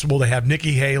possible to have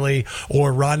Nikki Haley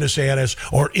or Ron DeSantis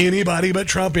or anybody but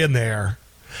Trump in there,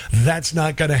 that's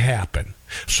not going to happen.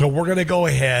 So we're going to go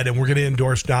ahead and we're going to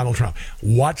endorse Donald Trump.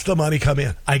 Watch the money come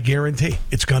in. I guarantee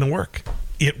it's going to work.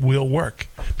 It will work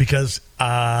because,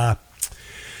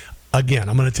 again,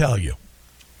 I'm going to tell you,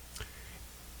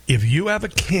 if you have a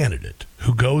candidate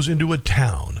who goes into a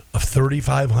town of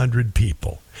 3,500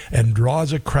 people and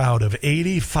draws a crowd of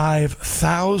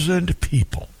 85,000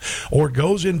 people, or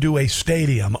goes into a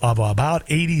stadium of about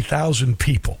 80,000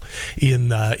 people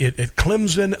in at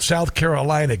Clemson, South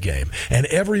Carolina game, and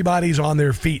everybody's on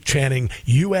their feet chanting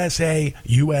USA,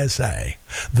 USA,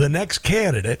 the next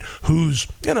candidate who's,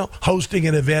 hosting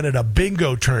an event at a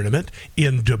bingo tournament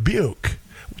in Dubuque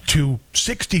to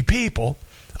 60 people,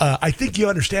 I think you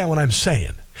understand what I'm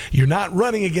saying. You're not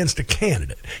running against a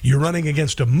candidate. You're running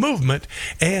against a movement,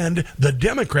 and the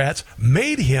Democrats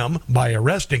made him, by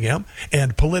arresting him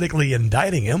and politically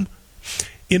indicting him,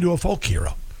 into a folk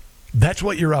hero. That's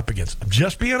what you're up against. I'm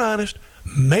just being honest.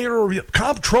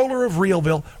 Comptroller of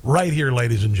Realville, right here,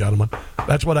 ladies and gentlemen.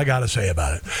 That's what I got to say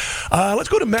about it. Let's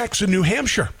go to Max in New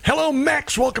Hampshire. Hello,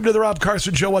 Max. Welcome to the Rob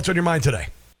Carson Show. What's on your mind today?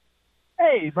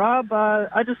 Hey, Rob.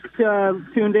 I just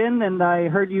tuned in, and I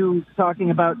heard you talking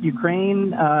about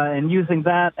Ukraine and using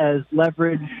that as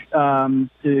leverage to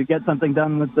get something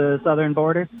done with the southern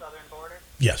border.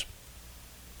 Yes.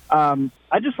 I'm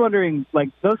just wondering,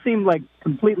 those seem like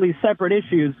completely separate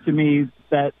issues to me,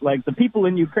 that, the people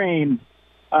in Ukraine,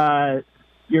 you're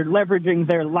leveraging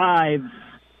their lives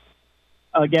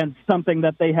against something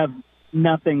that they have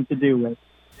nothing to do with.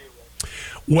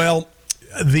 Well,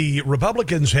 the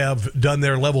Republicans have done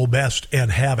their level best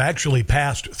and have actually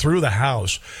passed through the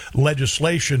House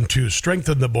legislation to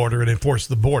strengthen the border and enforce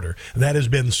the border. That has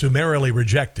been summarily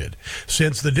rejected.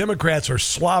 Since the Democrats are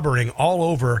slobbering all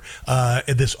over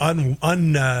this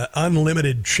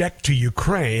unlimited check to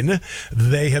Ukraine,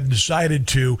 they have decided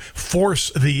to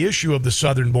force the issue of the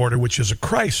southern border, which is a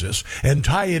crisis, and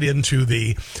tie it into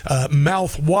the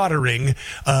mouth-watering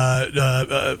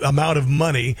amount of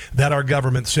money that our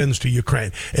government sends to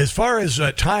Ukraine. As far as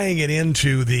tying it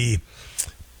into the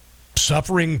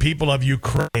suffering people of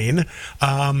Ukraine,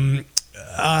 I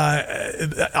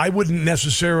wouldn't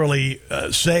necessarily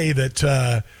say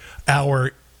that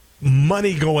our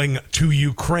money going to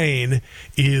Ukraine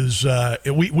is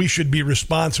we should be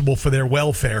responsible for their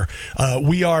welfare.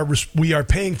 We are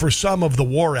paying for some of the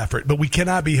war effort, but we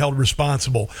cannot be held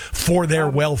responsible for their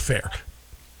welfare.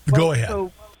 Go ahead.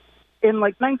 So in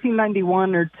like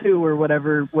 1991 or 2 or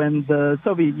whatever, when the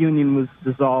Soviet Union was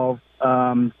dissolved,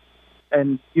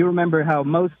 and you remember how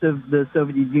most of the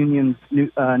Soviet Union's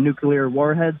nuclear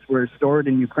warheads were stored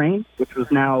in Ukraine, which was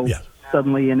now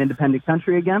suddenly an independent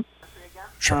country again.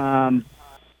 Sure.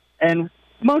 And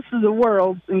most of the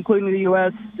world, including the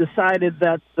U.S., decided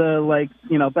that the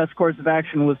best course of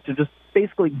action was to just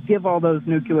basically give all those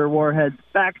nuclear warheads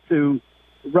back to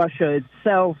Russia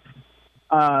itself,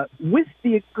 with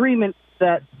the agreement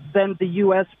that then the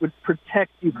U.S. would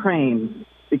protect Ukraine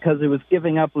because it was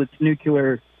giving up its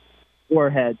nuclear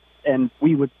warheads, and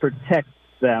we would protect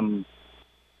them.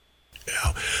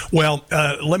 Yeah. Well,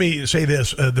 let me say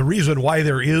this. The reason why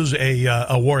there is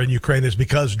a war in Ukraine is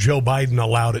because Joe Biden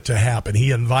allowed it to happen. He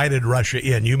invited Russia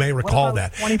in. You may recall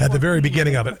that at the very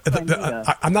beginning of it.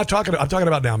 I'm talking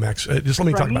about now, Max. Just let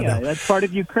me talk about now. That's part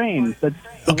of Ukraine. That's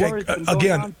okay.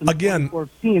 Again.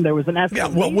 2014, there was an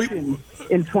escalation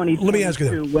in 2022 let me ask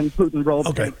you this. When Putin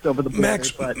rolled tanks over the border.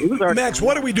 Max,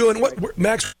 what are we doing?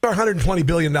 Max, our $120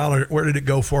 billion, where did it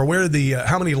go for? Where did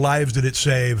how many lives did it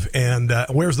save? And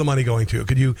where's the money going to?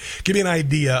 Could you give me an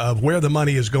idea of where the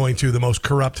money is going to, the most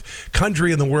corrupt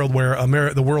country in the world where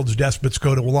the world's despots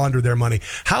go to launder their money?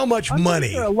 How much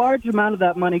money? Sure a large amount of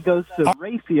that money goes to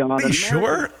Raytheon. Are you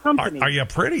sure? Are you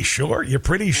pretty sure? You're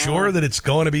pretty sure that it's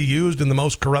going to be used in the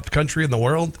most corrupt country in the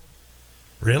world?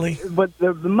 Really? But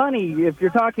the money, if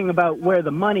you're talking about where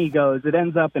the money goes, it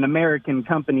ends up in American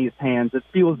companies' hands. It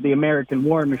fuels the American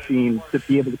war machine to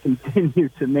be able to continue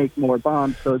to make more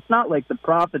bombs. So it's not like the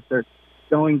profits are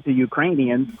going to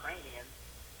Ukrainians.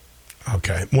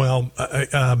 Okay. Well,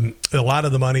 a lot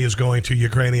of the money is going to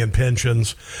Ukrainian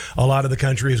pensions. A lot of the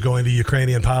country is going to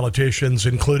Ukrainian politicians,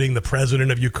 including the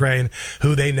president of Ukraine,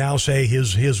 who they now say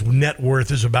his net worth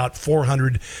is about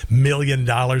 $400 million.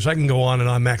 I can go on and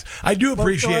on, Max. I do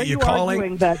appreciate you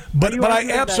calling, but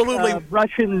I absolutely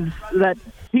Russians that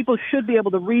people should be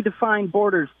able to redefine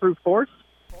borders through force.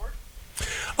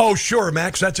 Oh, sure,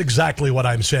 Max. That's exactly what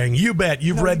I'm saying. You bet.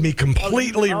 You've read me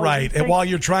completely right. And while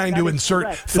you're trying to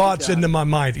insert thoughts into my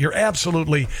mind, you're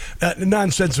absolutely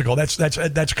nonsensical.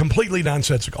 That's completely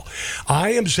nonsensical.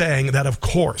 I am saying that, of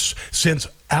course, since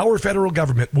our federal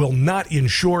government will not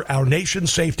ensure our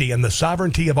nation's safety and the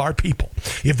sovereignty of our people,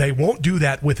 if they won't do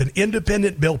that with an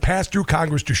independent bill passed through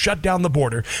Congress to shut down the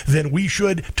border, then we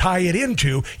should tie it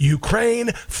into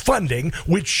Ukraine funding,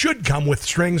 which should come with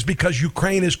strings because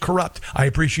Ukraine is corrupt. I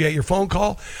appreciate your phone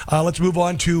call. Let's move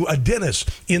on to Dennis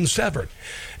in Severn.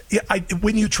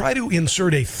 When you try to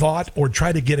insert a thought or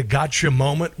try to get a gotcha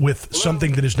moment with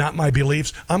something that is not my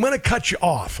beliefs, I'm going to cut you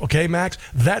off. Okay, Max?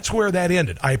 That's where that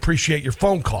ended. I appreciate your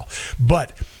phone call.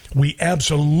 But we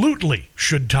absolutely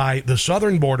should tie the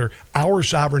southern border, our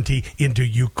sovereignty, into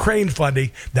Ukraine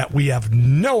funding that we have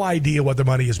no idea what the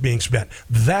money is being spent.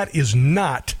 That is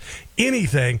not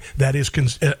anything that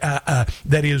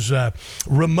is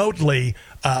remotely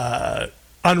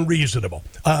unreasonable.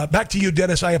 Back to you,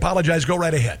 Dennis. I apologize. Go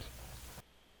right ahead.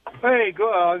 Hey,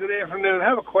 good afternoon. I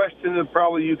have a question that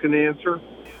probably you can answer.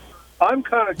 I'm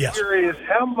kind of curious,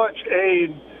 how much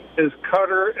aid is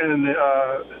Qatar and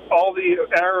all the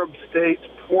Arab states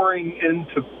pouring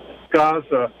into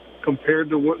Gaza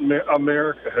compared to what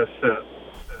America has sent?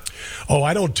 Oh,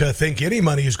 I don't think any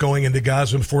money is going into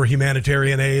Gaza for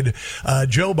humanitarian aid.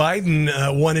 Joe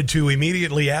Biden wanted to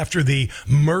immediately after the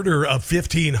murder of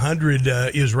 1,500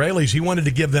 Israelis, he wanted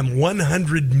to give them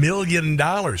 $100 million.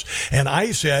 And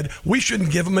I said, we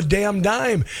shouldn't give them a damn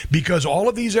dime because all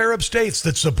of these Arab states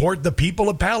that support the people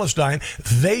of Palestine,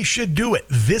 they should do it.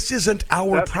 This isn't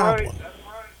our problem. Right.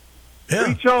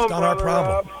 Yeah, it's not our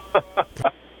problem.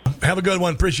 Have a good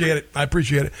one. Appreciate it. I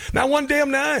appreciate it. Not one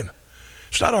damn dime.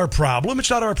 It's not our problem. It's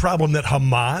not our problem that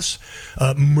Hamas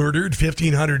murdered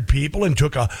 1,500 people and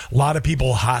took a lot of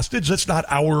people hostage. That's not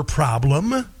our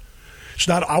problem. It's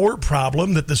not our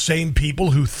problem that the same people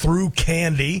who threw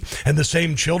candy and the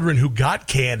same children who got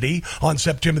candy on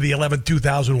September the 11th,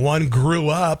 2001 grew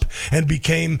up and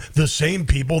became the same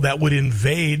people that would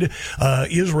invade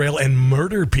Israel and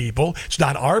murder people. It's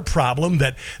not our problem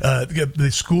that the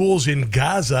schools in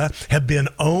Gaza have been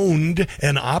owned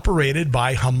and operated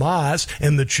by Hamas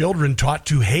and the children taught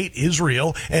to hate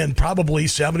Israel, and probably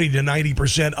 70 to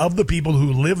 90% of the people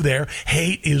who live there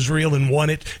hate Israel and want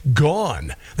it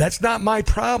gone. That's not my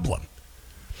problem.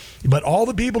 But all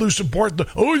the people who support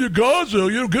you're Gaza,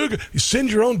 you're good, you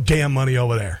send your own damn money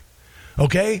over there.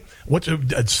 Okay? What's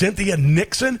Cynthia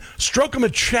Nixon? Stroke them a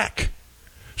check.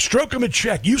 Stroke them a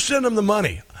check. You send them the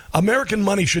money. American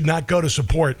money should not go to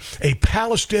support a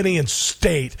Palestinian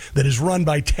state that is run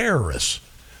by terrorists.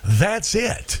 That's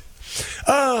it.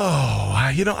 Oh,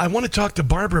 I want to talk to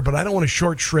Barbara, but I don't want to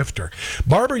short shrift her.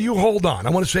 Barbara, you hold on.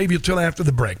 I want to save you till after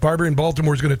the break. Barbara in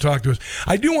Baltimore is going to talk to us.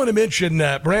 I do want to mention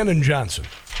Brandon Johnson.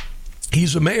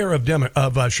 He's the mayor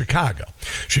of Chicago.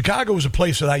 Chicago was a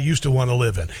place that I used to want to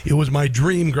live in. It was my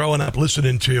dream growing up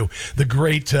listening to the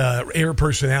great air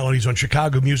personalities on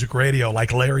Chicago Music Radio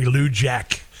like Larry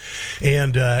Lujak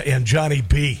and Johnny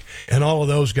B and all of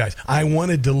those guys. I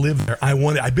wanted to live there.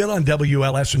 I've been on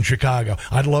WLS in Chicago.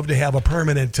 I'd love to have a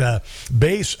permanent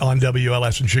base on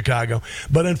WLS in Chicago,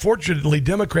 but unfortunately,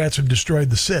 Democrats have destroyed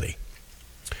the city.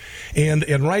 And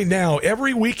right now,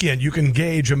 every weekend, you can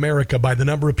gauge America by the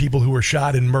number of people who were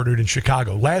shot and murdered in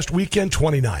Chicago. Last weekend,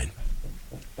 29.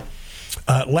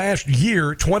 Last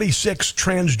year, 26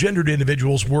 transgendered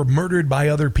individuals were murdered by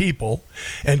other people,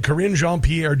 and Karine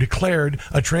Jean-Pierre declared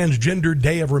a Transgender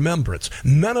Day of Remembrance.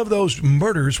 None of those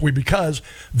murders were because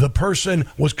the person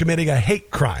was committing a hate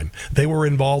crime. They were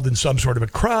involved in some sort of a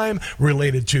crime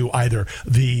related to either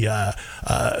the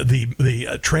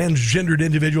transgendered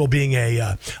individual being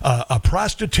a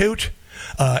prostitute,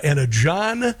 and a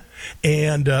John,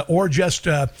 and or just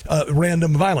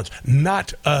random violence,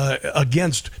 not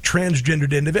against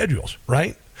transgendered individuals,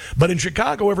 right? But in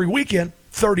Chicago, every weekend,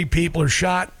 30 people are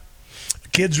shot,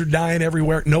 kids are dying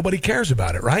everywhere. Nobody cares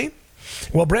about it, right?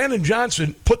 Well, Brandon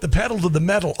Johnson put the pedal to the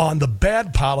metal on the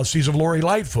bad policies of Lori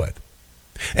Lightfoot.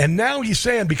 And now he's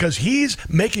saying because he's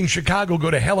making Chicago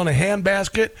go to hell in a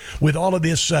handbasket with all of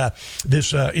this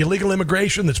illegal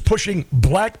immigration that's pushing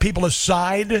black people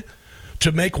aside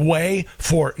to make way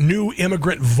for new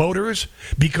immigrant voters,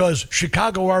 because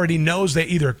Chicago already knows they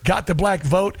either got the black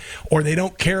vote or they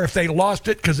don't care if they lost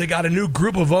it because they got a new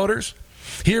group of voters.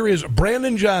 Here is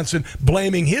Brandon Johnson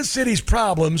blaming his city's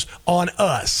problems on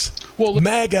us. Well,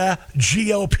 MAGA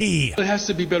GOP. There has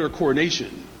to be better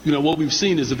coordination. What we've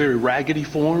seen is a very raggedy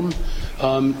form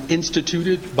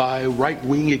instituted by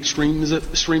right-wing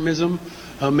extremism.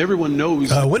 Everyone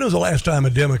knows. When was the last time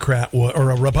a Democrat or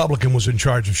a Republican was in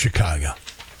charge of Chicago?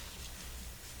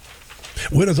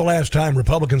 When was the last time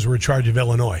Republicans were in charge of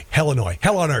Illinois? Hell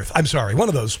on earth. I'm sorry, one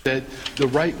of those. That the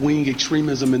right-wing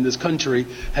extremism in this country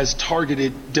has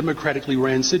targeted democratically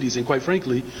ran cities, and quite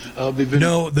frankly,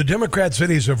 No, the Democrat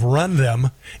cities have run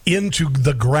them into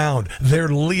the ground. Their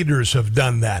leaders have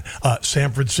done that.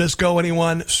 San Francisco,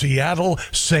 anyone? Seattle,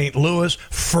 St. Louis,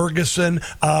 Ferguson,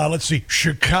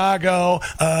 Chicago,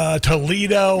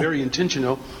 Toledo. Very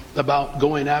intentional about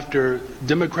going after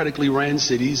democratically ran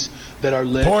cities that are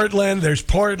led there's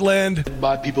Portland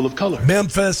by people of color.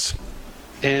 Memphis.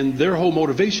 And their whole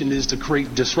motivation is to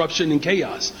create disruption and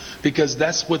chaos, because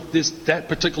that's what that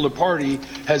particular party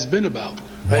has been about.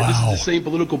 Right? Wow. This is the same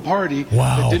political party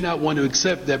that did not want to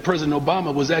accept that President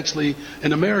Obama was actually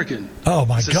an American. Oh,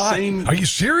 my God. Are you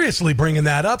seriously bringing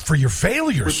that up for your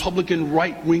failures? Republican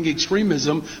right-wing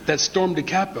extremism that stormed the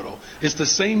Capitol. It's the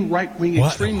same right-wing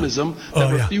extremism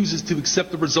that refuses to accept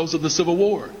the results of the Civil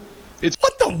War.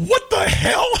 What the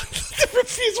hell?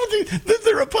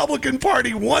 The Republican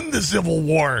Party won the Civil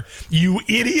War. You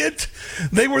idiot!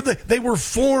 They were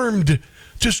formed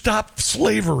to stop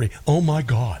slavery. Oh my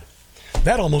God.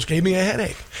 That almost gave me a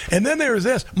headache. And then there's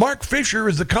this. Mark Fisher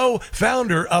is the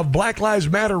co-founder of Black Lives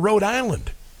Matter Rhode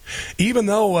Island. Even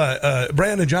though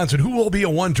Brandon Johnson, who will be a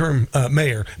one-term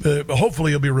mayor,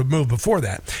 hopefully he'll be removed before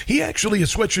that, he actually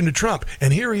is switching to Trump.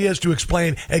 And here he is to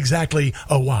explain exactly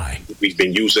why. We've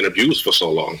been used and abused for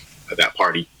so long at that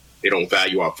party. They don't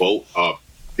value our vote.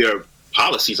 Their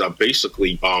policies are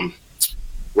basically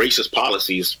racist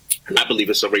policies. And I believe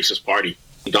it's a racist party.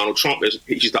 Donald Trump,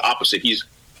 he's the opposite. He's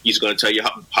going to tell you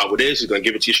how it is. He's going to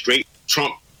give it to you straight.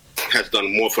 Trump has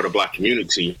done more for the black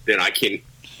community than I can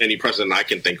any president I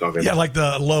can think of. Yeah, like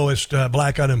the lowest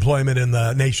black unemployment in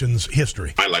the nation's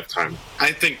history. My lifetime.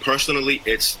 I think personally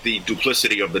it's the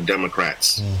duplicity of the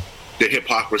Democrats, the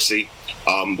hypocrisy.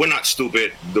 We're not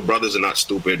stupid. The brothers are not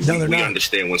stupid. No, we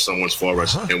understand when someone's for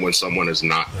us and when someone is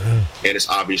not. And it's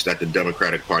obvious that the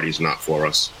Democratic Party is not for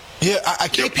us. Yeah, I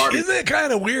can't. Isn't it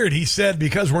kind of weird? He said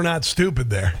because we're not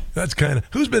stupid there. That's kind of,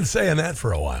 who's been saying that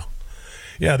for a while?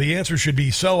 Yeah, the answer should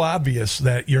be so obvious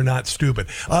that you're not stupid.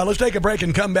 Let's take a break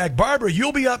and come back. Barbara,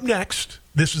 you'll be up next.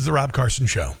 This is the Rob Carson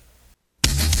Show.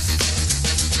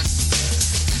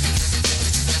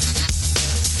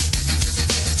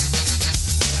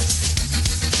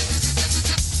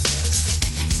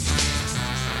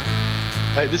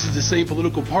 This is the same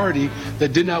political party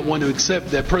that did not want to accept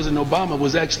that President Obama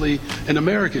was actually an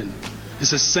American.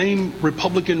 It's the same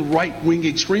Republican right-wing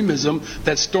extremism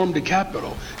that stormed the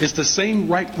Capitol. It's the same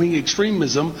right-wing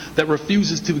extremism that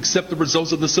refuses to accept the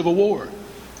results of the Civil War.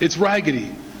 It's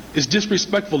raggedy. It's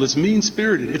disrespectful. It's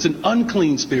mean-spirited. It's an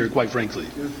unclean spirit, quite frankly.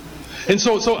 And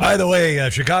so by the way,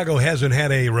 Chicago hasn't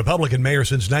had a Republican mayor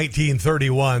since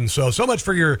 1931. So much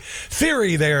for your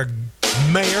theory there,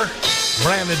 Mayor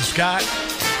Brandon Scott.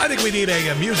 I think we need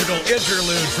a musical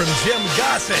interlude from Jim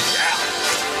Gossett. Yeah.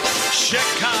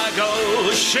 Chicago,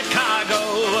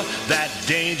 Chicago, that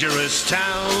dangerous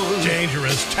town.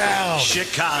 Dangerous town.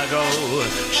 Chicago,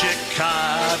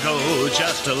 Chicago,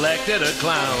 just elected a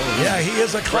clown. Yeah, he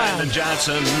is a clown. Brandon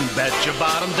Johnson, bet your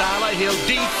bottom dollar he'll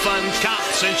defund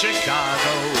cops in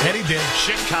Chicago. And he did.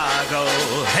 Chicago.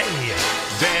 Hey.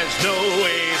 There's no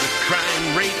way the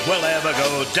crime rate will ever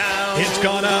go down. It's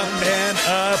gone up and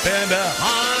up and up.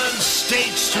 On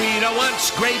State Street, or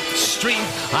once Grape Street,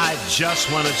 I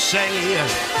just want to say,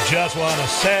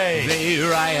 they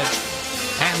riot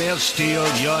and they'll steal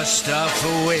your stuff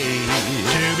away.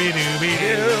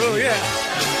 Dooby-dooby-doo, yeah.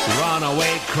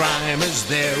 Runaway crime is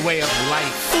their way of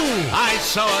life. I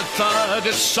saw a thug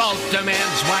assault a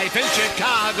man's wife in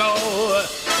Chicago.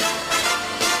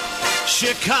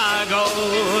 Chicago.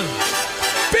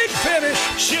 Big finish.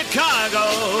 Chicago.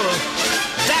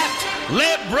 That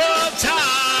liberal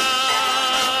town.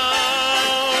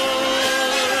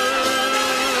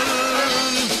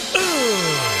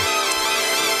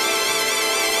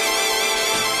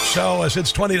 So,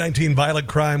 since 2019, violent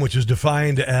crime, which is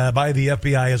defined by the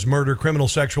FBI as murder, criminal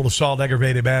sexual assault,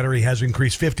 aggravated battery, has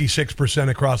increased 56%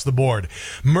 across the board.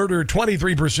 Murder,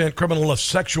 23%. Criminal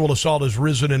sexual assault has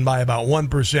risen by about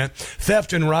 1%.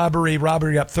 Theft and robbery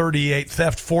up 38%.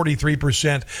 Theft,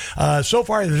 43%. So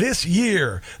far this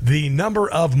year, the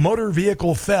number of motor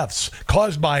vehicle thefts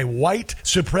caused by white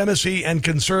supremacy and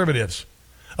conservatives,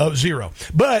 0.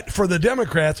 But for the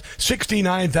Democrats,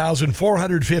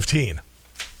 69,415.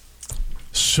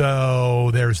 So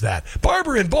there's that.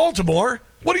 Barbara in Baltimore,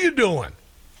 what are you doing?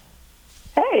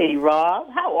 Hey,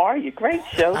 Rob. How are you? Great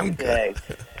show today.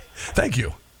 Thank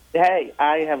you. Hey,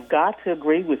 I have got to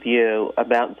agree with you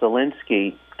about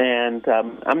Zelensky, and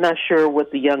I'm not sure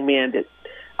what the young man that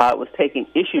was taking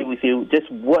issue with you,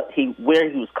 just where he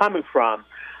was coming from.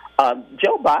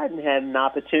 Joe Biden had an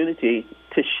opportunity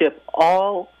to ship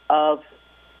all of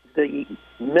the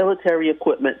military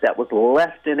equipment that was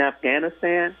left in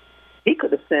Afghanistan. He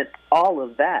could have sent all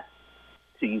of that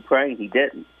to Ukraine. He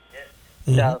didn't.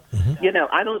 So,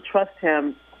 I don't trust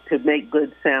him to make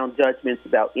good, sound judgments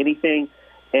about anything.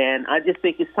 And I just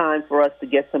think it's time for us to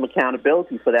get some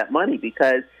accountability for that money,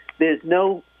 because there's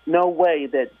no way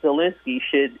that Zelensky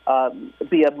should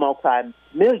be a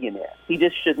multi-millionaire. He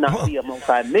just should not be a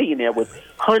multi-millionaire with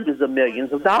hundreds of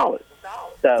millions of dollars.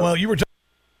 So, well, you were talking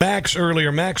Max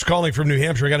earlier. Max calling from New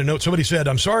Hampshire. I got a note. Somebody said,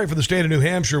 I'm sorry for the state of New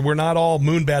Hampshire. We're not all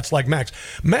moonbats like Max.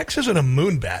 Max isn't a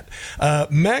moonbat.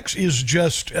 Max is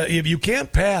just, if you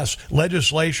can't pass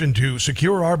legislation to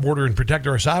secure our border and protect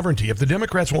our sovereignty, if the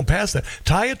Democrats won't pass that,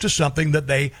 tie it to something that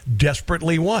they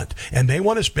desperately want. And they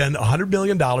want to spend $100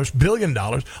 billion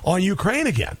on Ukraine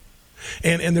again.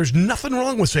 And there's nothing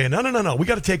wrong with saying, no, we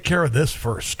got to take care of this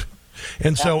first.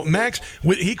 And so Max,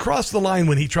 he crossed the line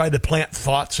when he tried to plant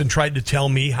thoughts and tried to tell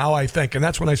me how I think. And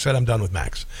that's when I said I'm done with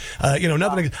Max.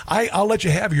 Nothing. I'll let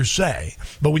you have your say.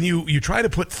 But when you try to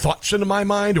put thoughts into my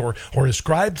mind or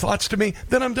ascribe thoughts to me,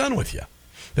 then I'm done with you.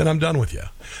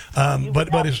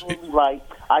 But it's right.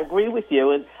 I agree with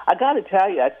you. And I got to tell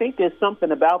you, I think there's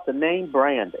something about the name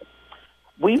Brandon.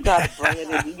 We've got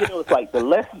Brandon, it's like the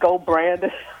Let's Go Brandon.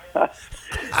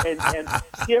 and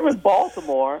here in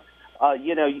Baltimore, I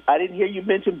didn't hear you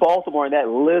mention Baltimore in that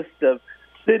list of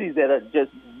cities that are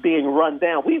just being run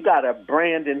down. We've got a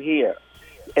Brandon here.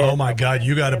 Oh, my God,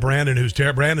 you got a Brandon who's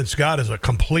terrible. Brandon Scott is a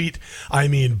complete,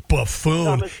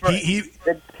 buffoon.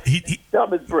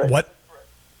 Dumb as Brett.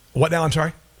 What now? I'm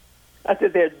sorry? I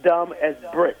said they're dumb as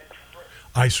bricks.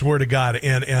 I swear to God.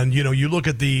 And you know, you look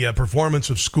at the performance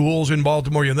of schools in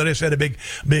Baltimore. You know, they just had a big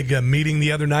meeting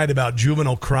the other night about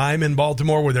juvenile crime in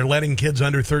Baltimore, where they're letting kids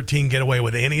under 13 get away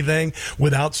with anything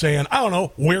without saying, I don't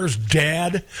know, where's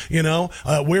dad? You know,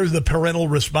 where's the parental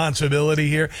responsibility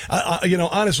here? You know,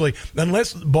 honestly,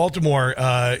 unless Baltimore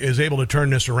is able to turn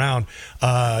this around,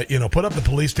 you know, put up the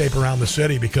police tape around the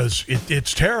city, because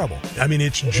it's terrible. I mean,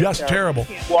 it's just terrible.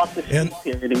 You can't walk the streets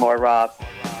here anymore, Rob.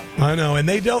 I know, and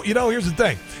they don't. You know, here's the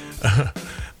thing.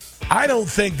 I don't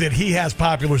think that he has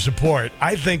popular support.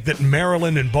 I think that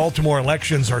Maryland and Baltimore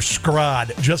elections are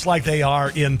scrod, just like they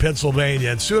are in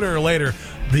Pennsylvania. And sooner or later,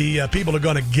 the people are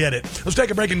going to get it. Let's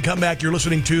take a break and come back. You're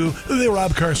listening to The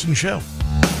Rob Carson Show.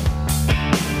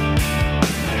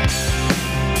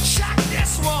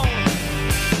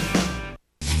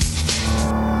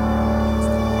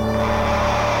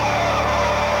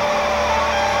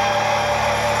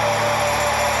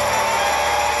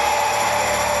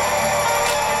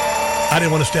 I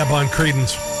didn't want to step on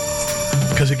Creedence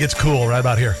because it gets cool right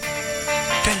about here.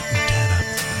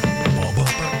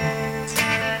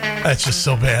 That's just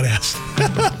so badass.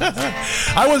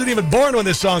 I wasn't even born when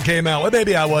this song came out. Well,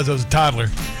 maybe I was. I was a toddler.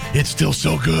 It's still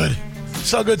so good.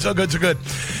 So good, so good, so good.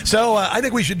 So I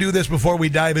think we should do this before we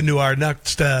dive into our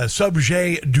next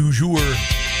subject du jour.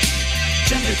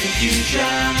 Gender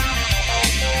confusion.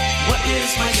 What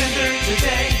is my gender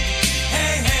today?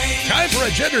 Hey, hey. Time for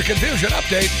a gender confusion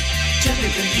update. Gender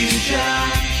confusion.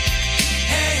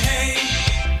 Hey,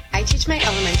 hey. I teach my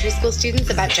elementary school students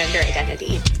about gender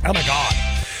identity. Oh, my God.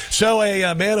 So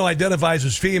a man who identifies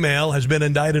as female has been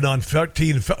indicted on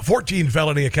 14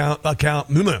 felony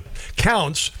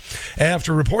counts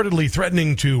after reportedly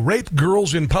threatening to rape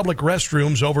girls in public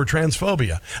restrooms over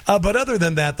transphobia. But other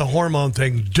than that, the hormone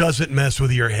thing doesn't mess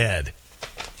with your head.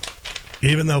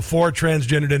 Even though 4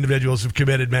 transgendered individuals have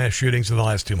committed mass shootings in the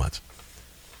last 2 months.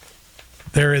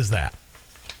 There is that.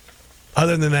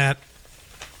 Other than that,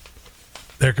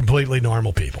 they're completely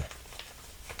normal people.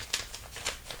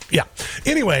 Yeah.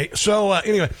 Anyway, this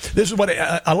is what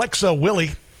Alexa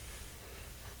Willie.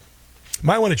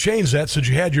 Might want to change that since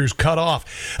you had yours cut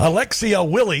off. Alexia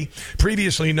Willie,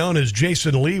 previously known as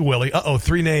Jason Lee Willie,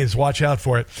 3 names, watch out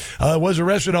for it, was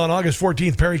arrested on August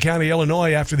 14th, Perry County,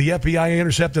 Illinois, after the FBI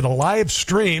intercepted a live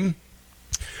stream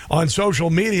on social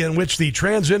media in which the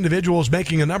trans individual is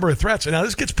making a number of threats. And now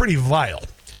this gets pretty vile.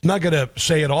 I'm not going to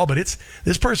say it all, but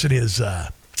this person is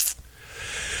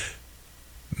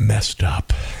messed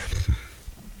up.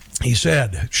 He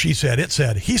said, she said, it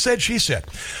said, he said, she said.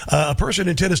 A person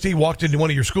in Tennessee walked into one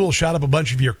of your schools, shot up a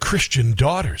bunch of your Christian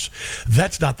daughters.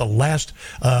 That's not the last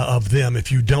of them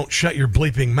if you don't shut your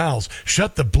bleeping mouths.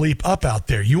 Shut the bleep up out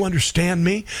there. You understand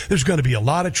me? There's going to be a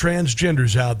lot of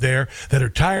transgenders out there that are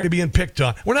tired of being picked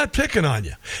on. We're not picking on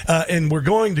you. And we're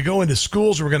going to go into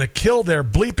schools and we're going to kill their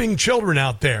bleeping children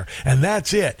out there. And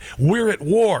that's it. We're at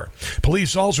war.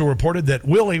 Police also reported that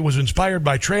Willie was inspired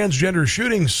by transgender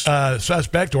shooting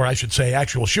suspect, or I should say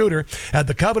actual shooter, at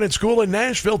the Covenant School in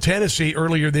Nashville, Tennessee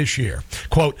earlier this year.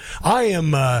 Quote, I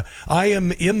am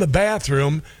in the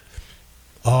bathroom.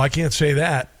 Oh, I can't say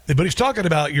that. But he's talking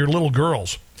about your little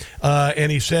girls. And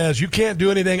he says, you can't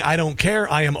do anything. I don't care.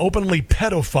 I am openly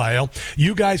pedophile.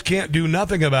 You guys can't do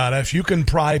nothing about us. You can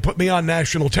put me on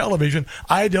national television.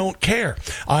 I don't care.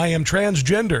 I am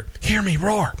transgender. Hear me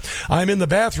roar. I'm in the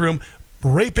bathroom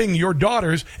raping your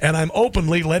daughters, and I'm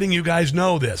openly letting you guys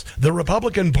know this. The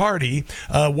Republican Party,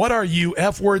 what are you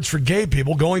F-words for gay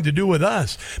people going to do with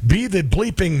us? Be the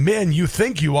bleeping men you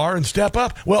think you are and step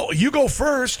up. Well, you go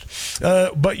first,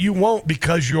 but you won't,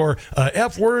 because you're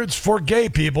F-words for gay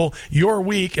people, you're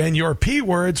weak, and you're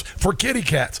P-words for kitty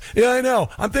cats. Yeah, I know.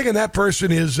 I'm thinking that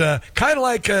person is kind of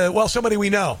like, somebody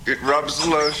we know. It rubs the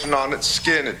lotion on its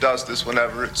skin. It does this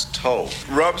whenever it's told.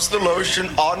 Rubs the lotion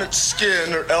on its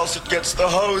skin, or else it gets the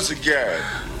hose again.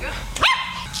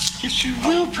 Yes, you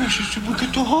will, precious. You will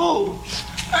get the hose.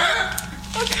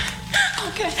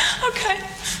 Okay.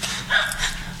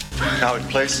 Now it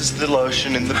places the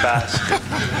lotion in the basket.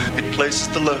 It places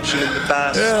the lotion in the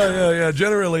basket. Yeah.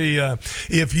 Generally,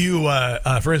 if you,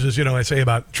 for instance, I say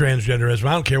about transgenderism,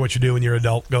 I don't care what you do when you're an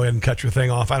adult. Go ahead and cut your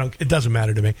thing off. It doesn't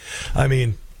matter to me. I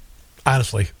mean,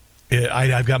 honestly.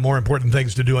 I've got more important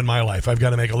things to do in my life. I've got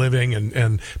to make a living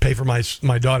and pay for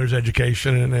my daughter's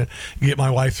education and get my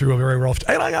wife through a very rough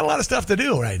time. I got a lot of stuff to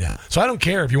do right now. So I don't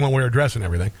care if you want to wear a dress and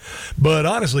everything. But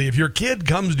honestly, if your kid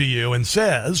comes to you and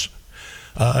says,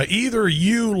 either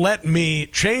you let me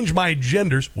change my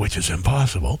genders, which is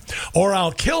impossible, or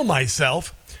I'll kill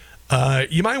myself,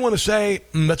 you might want to say,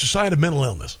 that's a sign of mental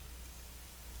illness.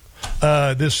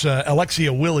 This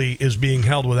Alexia Willie is being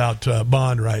held without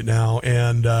bond right now,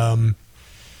 and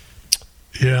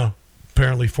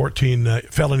apparently 14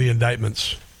 felony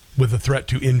indictments with a threat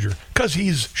to injure because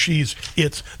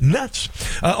it's nuts.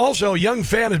 Also, a young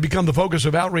fan has become the focus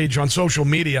of outrage on social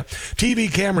media.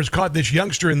 TV cameras caught this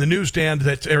youngster in the newsstand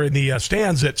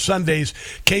stands at Sunday's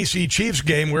KC Chiefs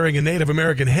game wearing a Native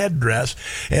American headdress,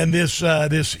 and this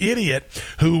idiot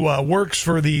who works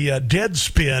for the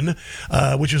Deadspin,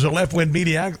 which is a left-wing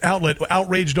media outlet,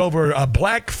 outraged over a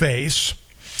blackface.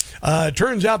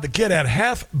 Turns out the kid had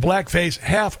half blackface,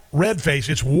 half red face.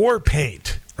 It's war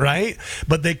paint. Right?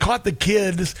 But they caught the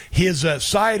kid, his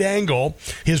side angle,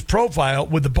 his profile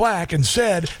with the black, and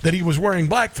said that he was wearing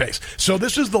blackface. So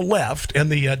this is the left,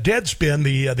 and the Deadspin,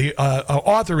 the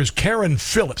author is Karen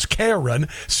Phillips. Karen,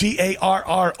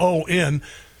 Carron,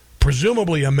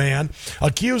 presumably a man,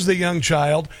 accused the young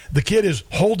child, the kid is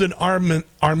Holden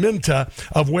Arminta,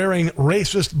 of wearing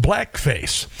racist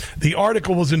blackface. The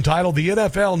article was entitled, "The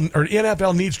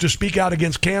NFL needs to speak out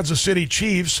against Kansas City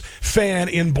Chiefs fan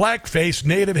in blackface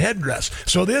native headdress."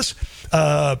 So this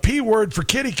P word for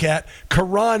kitty cat,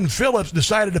 Karen Phillips,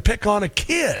 decided to pick on a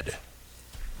kid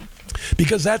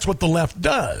because that's what the left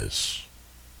does.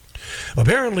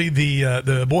 Apparently,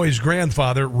 the boy's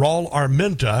grandfather, Raul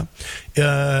Arminta,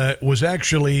 was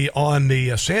actually on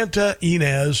the Santa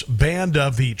Ynez band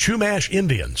of the Chumash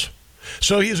Indians.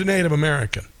 So he's a Native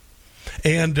American.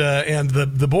 And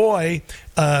the boy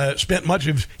spent much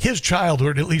of his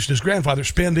childhood, at least his grandfather,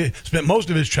 spent most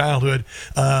of his childhood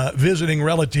visiting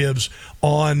relatives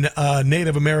on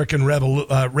Native American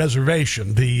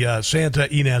reservation, the Santa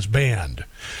Ynez Band.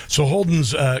 So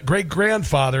Holden's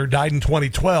great-grandfather died in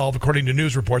 2012, according to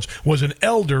news reports, was an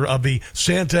elder of the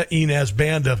Santa Ynez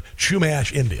Band of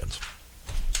Chumash Indians.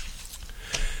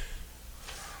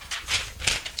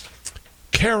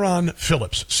 Karen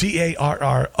Phillips,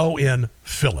 Carron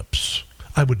Phillips.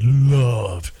 I would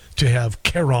love to have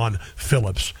Karen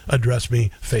Phillips address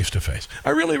me face to face. I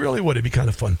really, really would. It'd be kind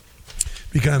of fun.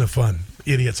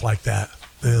 Idiots like that.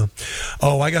 Yeah.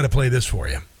 Oh, I got to play this for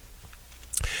you.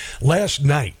 Last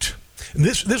night,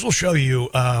 this will show you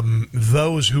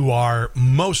those who are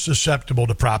most susceptible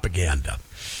to propaganda.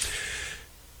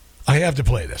 I have to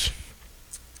play this.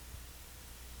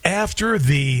 After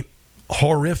the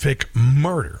horrific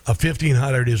murder of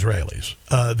 1,500 Israelis,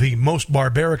 the most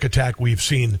barbaric attack we've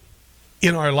seen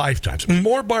in our lifetimes.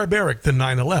 More barbaric than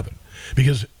 9/11,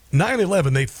 because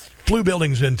 9/11 they flew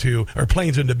planes into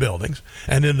buildings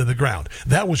and into the ground.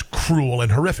 That was cruel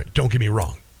and horrific, don't get me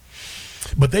wrong.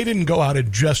 But they didn't go out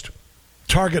and just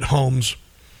target homes,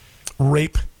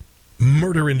 rape,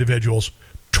 murder individuals,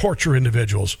 torture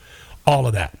individuals, all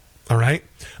of that. All right?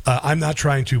 I'm not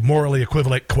trying to morally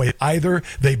equate either.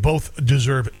 They both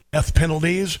deserve death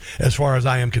penalties as far as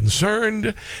I am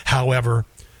concerned. However,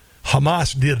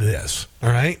 Hamas did this. All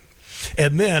right?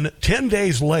 And then 10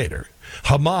 days later,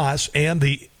 Hamas and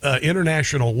the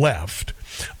international left,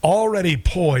 already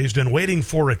poised and waiting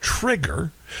for a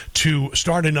trigger to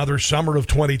start another summer of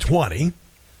 2020,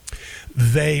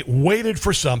 they waited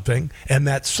for something, and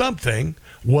that something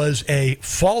was a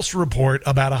false report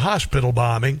about a hospital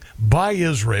bombing by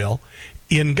Israel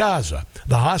in Gaza.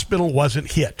 The hospital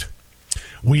wasn't hit.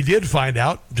 We did find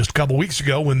out just a couple weeks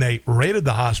ago when they raided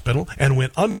the hospital and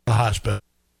went under the hospital.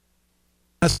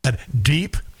 Had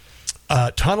deep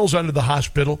tunnels under the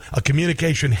hospital, a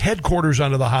communication headquarters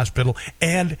under the hospital,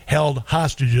 and held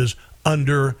hostages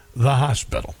under the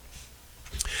hospital.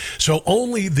 So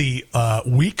only the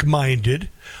weak-minded,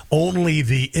 only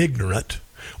the ignorant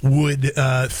would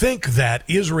think that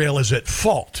Israel is at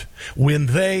fault when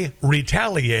they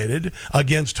retaliated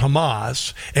against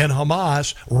Hamas, and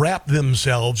Hamas wrapped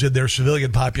themselves in their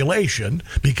civilian population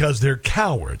because they're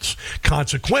cowards.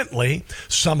 Consequently,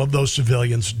 some of those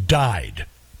civilians died.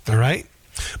 All right?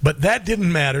 But that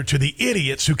didn't matter to the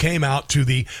idiots who came out to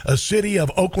the city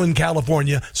of Oakland,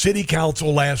 California City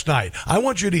Council last night. I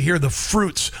want you to hear the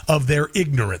fruits of their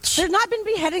ignorance. There's not been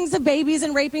beheadings of babies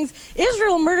and rapings.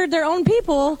 Israel murdered their own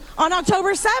people on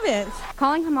October 7th.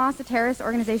 Calling Hamas a terrorist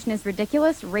organization is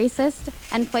ridiculous, racist,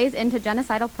 and plays into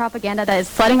genocidal propaganda that is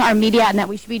flooding our media and that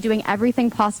we should be doing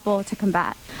everything possible to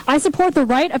combat. I support the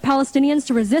right of Palestinians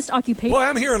to resist occupation. Well,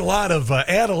 I'm hearing a lot of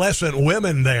adolescent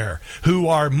women there who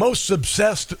are most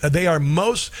obsessed. They are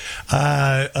most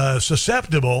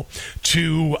susceptible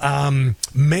to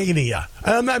mania.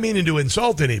 I'm not meaning to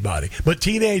insult anybody, but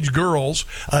teenage girls,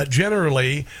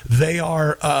 generally, they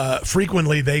are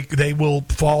frequently, they will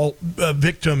fall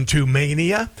victim to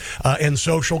mania and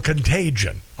social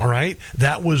contagion. All right,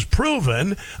 that was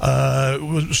proven,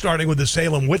 starting with the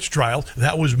Salem witch trial.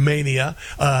 That was mania,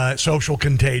 social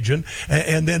contagion,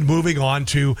 and then moving on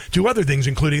to other things,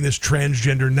 including this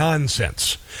transgender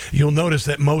nonsense. You'll notice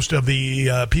that most of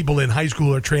the people in high school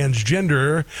who are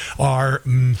transgender are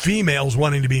females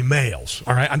wanting to be males.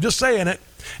 All right, I'm just saying it.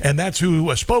 And that's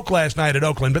who spoke last night at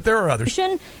Oakland, but there are others.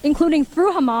 Including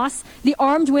through Hamas, the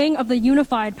armed wing of the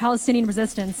unified Palestinian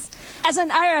resistance. As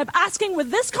an Arab, asking with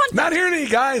this context... Not hearing any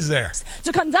guys there.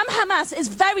 To condemn Hamas is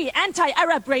very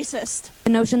anti-Arab racist.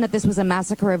 The notion that this was a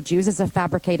massacre of Jews is a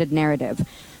fabricated narrative.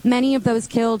 Many of those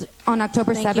killed on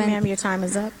October 7th... Thank you, ma'am. Your time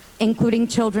is up. ...including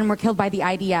children, were killed by the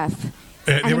IDF.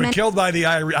 They were killed by the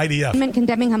IDF.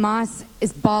 Condemning Hamas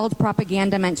is bald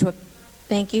propaganda meant to...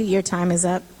 Thank you. Your time is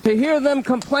up. To hear them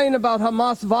complain about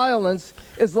Hamas violence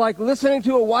is like listening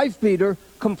to a wife-beater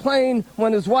complain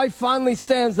when his wife finally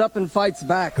stands up and fights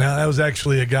back. Now, that was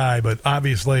actually a guy, but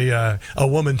obviously a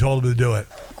woman told him to do it.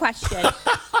 Question.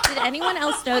 Did anyone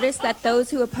else notice that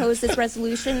those who oppose this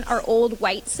resolution are old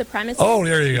white supremacists? Oh,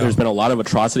 there you go. There's been a lot of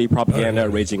atrocity propaganda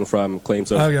raging from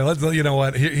claims of... Okay, you know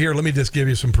what? Here, let me just give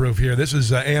you some proof here. This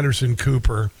is Anderson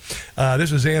Cooper.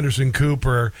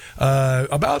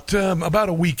 About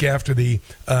a week after the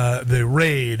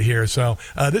raid here. So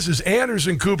this is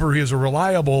Anderson Cooper. He is a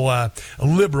reliable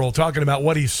liberal talking about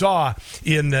what he saw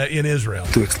in Israel.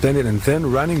 To explain it, and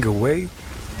then running away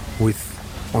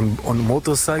on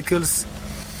motorcycles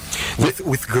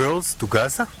with girls to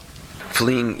Gaza?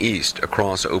 Fleeing east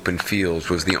across open fields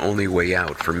was the only way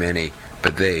out for many,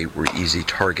 but they were easy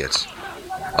targets.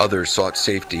 Others sought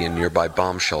safety in nearby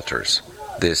bomb shelters.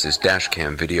 This is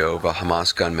dashcam video of a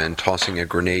Hamas gunman tossing a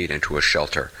grenade into a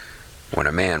shelter when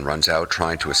a man runs out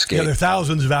trying to escape. Yeah, there are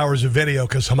thousands of hours of video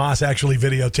because Hamas actually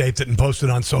videotaped it and posted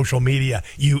it on social media.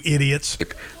 You idiots.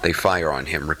 They fire on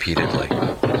him repeatedly.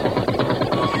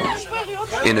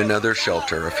 In another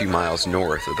shelter a few miles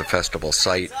north of the festival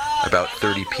site, about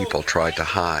 30 people tried to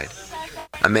hide.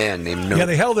 A man named Yeah,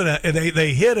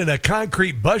 they hid in a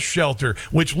concrete bus shelter,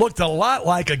 which looked a lot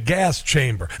like a gas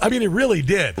chamber. I mean, it really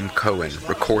did. Cohen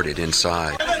recorded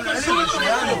inside.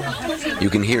 You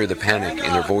can hear the panic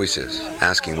in their voices,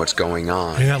 asking what's going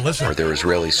on. Yeah, listen. Are there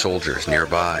Israeli soldiers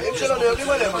nearby?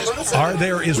 Are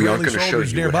there Israeli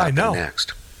soldiers nearby? No.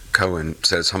 Next. Cohen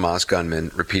says Hamas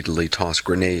gunmen repeatedly tossed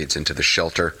grenades into the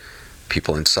shelter.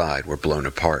 People inside were blown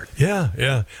apart.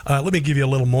 Yeah. Let me give you a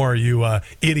little more, you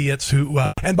idiots who...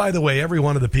 and by the way, every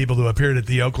one of the people who appeared at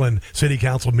the Oakland City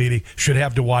Council meeting should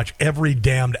have to watch every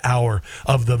damned hour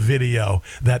of the video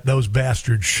that those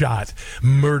bastards shot,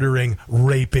 murdering,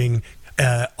 raping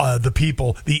the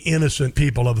people, the innocent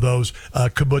people of those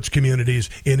kibbutz communities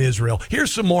in Israel.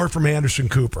 Here's some more from Anderson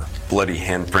Cooper. Bloody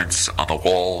handprints on the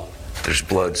wall. There's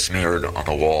blood smeared on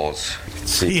the walls.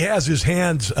 He has his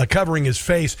hands covering his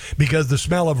face because the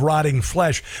smell of rotting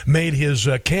flesh made his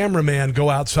cameraman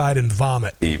go outside and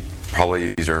vomit.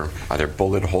 Probably these are either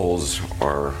bullet holes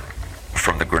or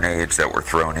from the grenades that were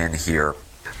thrown in here.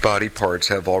 Body parts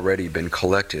have already been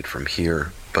collected from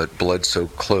here, but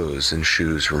blood-soaked clothes and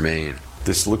shoes remain.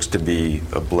 This looks to be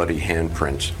a bloody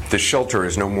handprint. The shelter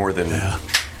is no more than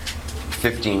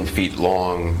 15 feet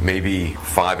long, maybe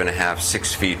 5.5,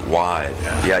 6 feet wide.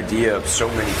 The idea of so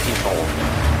many people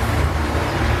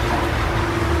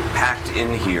packed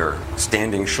in here,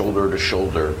 standing shoulder to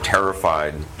shoulder,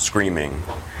 terrified, screaming.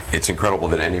 It's incredible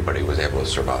that anybody was able to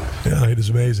survive. Yeah, it is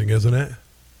amazing, isn't it?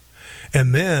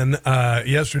 And then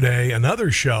yesterday, another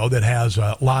show that has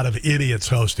a lot of idiots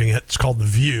hosting it. It's called The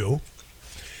View.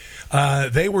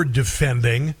 They were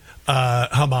defending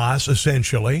Hamas,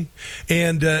 essentially,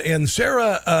 and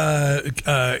Sarah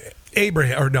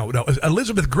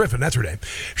Elizabeth Griffin, that's her name.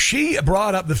 She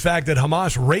brought up the fact that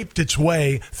Hamas raped its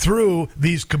way through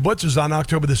these kibbutzes on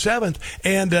October the 7th,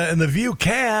 and the View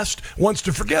cast wants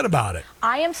to forget about it.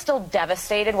 I am still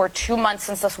devastated. We're 2 months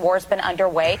since this war has been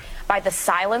underway by the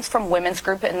silence from women's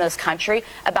group in this country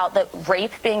about the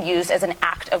rape being used as an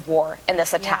act of war in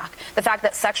this attack. Yeah. The fact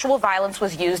that sexual violence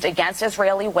was used against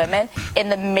Israeli women in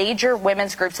the major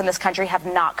women's groups in this country have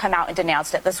not come out and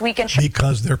denounced it. This weekend,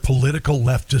 because they're political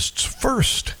leftists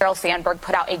first. Sheryl Sandberg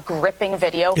put out a gripping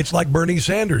video. It's like Bernie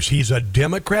Sanders. He's a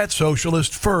Democrat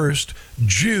socialist first,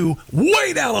 Jew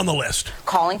way down on the list.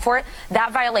 Calling for it.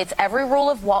 That violates every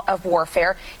rule of warfare.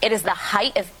 It is the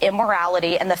height of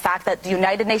immorality, and the fact that the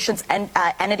United Nations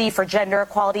entity for gender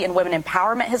equality and women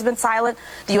empowerment has been silent,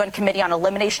 the UN Committee on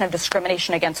Elimination of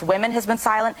Discrimination Against Women has been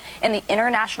silent, and the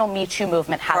international Me Too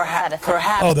movement hasn't said a thing.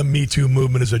 Oh, the Me Too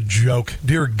movement is a joke.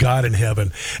 Dear God in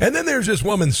heaven. And then there's this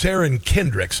woman, Sarah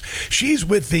Kendricks. She's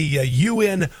with the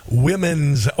UN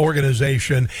Women's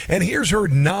Organization, and here's her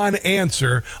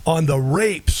non-answer on the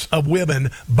rapes of women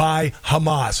by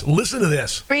Hamas. Listen to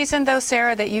this. Reason, though,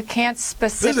 Sarah, that you can't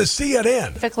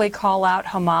specifically call out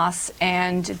Hamas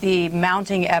and the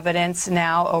mounting evidence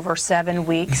now over 7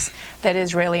 weeks that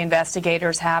Israeli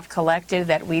investigators have collected,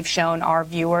 that we've shown our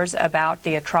viewers about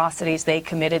the atrocities they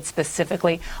committed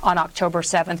specifically on October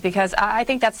 7th, because I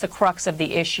think that's the crux of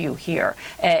the issue here.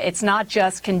 It's not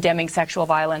just condemning sexual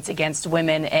violence against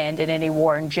women and in any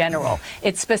war in general.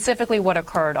 It's specifically what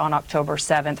occurred on October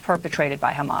 7th, perpetrated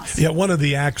by Hamas. Yeah, one of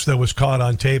the acts that was caught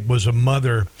on tape was a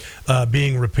mother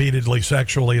being repeatedly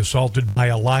sexually assaulted by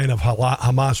a line of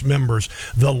Hamas members.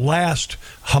 The last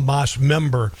Hamas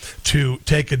member to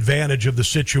take advantage of the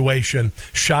situation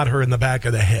shot her in the back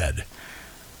of the head.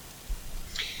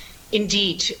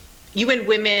 Indeed. UN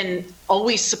Women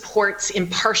always supports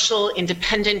impartial,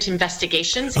 independent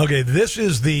investigations. Okay, this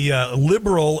is the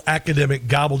liberal academic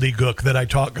gobbledygook that I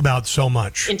talk about so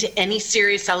much. Into any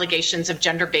serious allegations of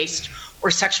gender-based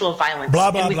or sexual violence.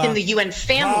 Blah, blah, and within blah. the UN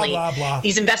family, Blah, blah, blah.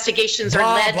 these investigations Blah,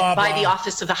 are led blah, by blah. the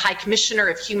Office of the High Commissioner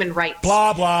of Human Rights.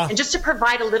 Blah, blah. And just to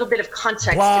provide a little bit of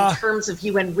context Blah. in terms of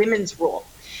UN Women's role,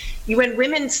 UN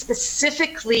Women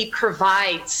specifically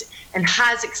provides and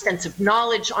has extensive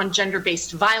knowledge on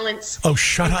gender-based violence. Oh,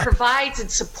 shut up. Provides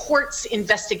and supports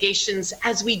investigations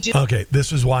as we do. Okay,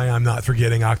 this is why I'm not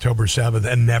forgetting October 7th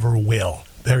and never will.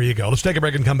 There you go. Let's take a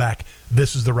break and come back.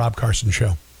 This is the Rob Carson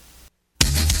Show.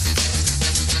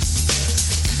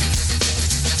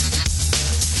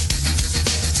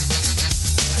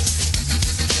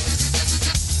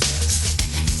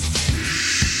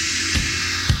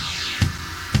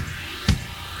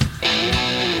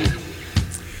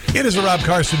 It is the Rob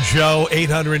Carson Show,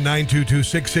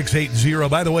 800-922-6680.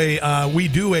 By the way, we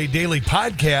do a daily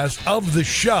podcast of the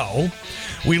show.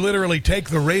 We literally take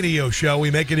the radio show,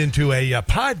 we make it into a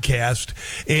podcast,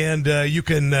 and you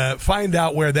can find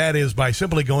out where that is by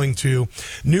simply going to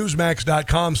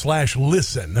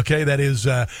newsmax.com/listen. Okay, that is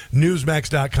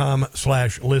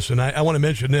newsmax.com/listen. I want to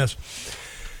mention this.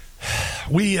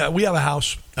 We have a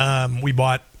house we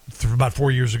bought about 4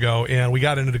 years ago, and we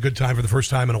got in at a good time for the first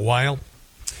time in a while.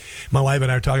 My wife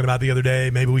and I were talking about the other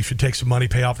day, maybe we should take some money,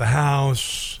 pay off the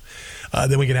house.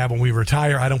 Then we can have when we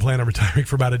retire. I don't plan on retiring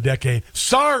for about a decade.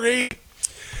 Sorry!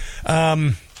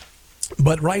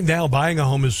 But right now, buying a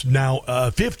home is now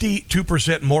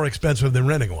 52% more expensive than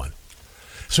renting one.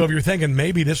 So if you're thinking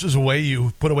maybe this is a way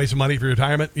you put away some money for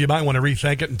retirement, you might want to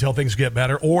rethink it until things get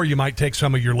better, or you might take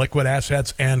some of your liquid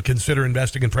assets and consider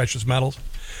investing in precious metals.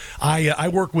 I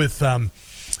work with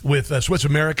Swiss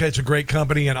America. It's a great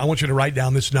company, and I want you to write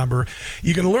down this number.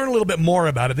 You can learn a little bit more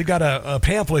about it. They've got a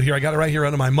pamphlet here. I got it right here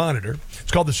under my monitor.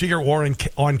 It's called The Secret War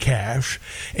on Cash,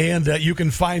 and you can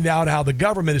find out how the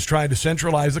government is trying to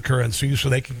centralize the currency so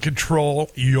they can control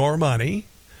your money,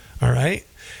 all right?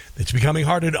 It's becoming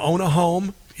harder to own a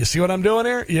home. You see what I'm doing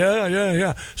here?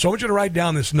 Yeah. So I want you to write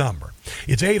down this number.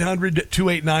 It's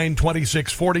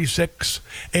 800-289-2646,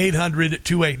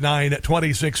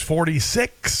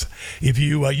 800-289-2646. If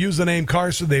you use the name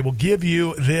Carson, they will give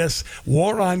you this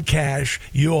War on Cash.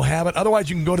 You'll have it.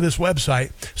 Otherwise, you can go to this website,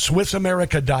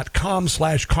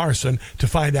 SwissAmerica.com/Carson, to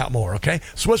find out more, okay?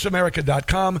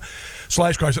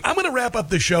 SwissAmerica.com/Carson. I'm going to wrap up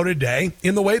the show today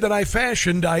in the way that I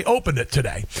opened it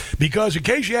today. Because in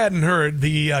case you hadn't heard,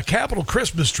 the Capitol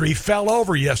Christmas tree fell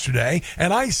over yesterday,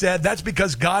 and I said that's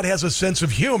because God has a sense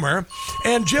of humor,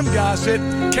 and Jim Gossett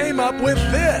came up with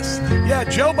this. Yeah,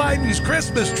 Joe Biden's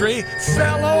Christmas tree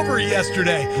fell over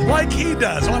yesterday, like he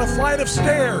does on a flight of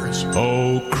stairs.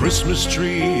 Oh, Christmas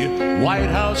tree, White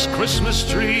House Christmas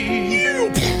tree,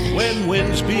 when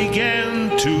winds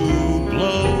began to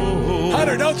blow.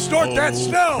 Hunter, don't snort that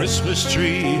snow. Christmas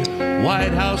tree,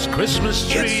 White House Christmas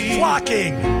tree. It's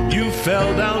flocking. You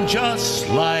fell down just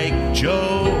like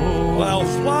Joe. Well,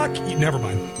 never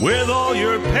mind. With all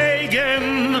your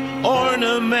pagan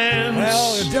ornaments.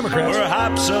 Well, Democrats.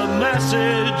 Perhaps a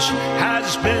message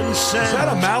has been sent. Is that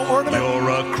a Mount ornament? You're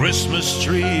a Christmas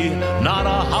tree, not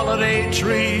a holiday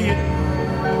tree.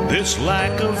 This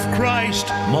lack of Christ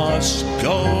must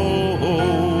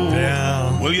go.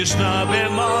 Yeah. Will you snub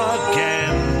him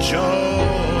again, Joe?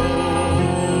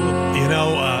 You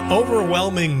know,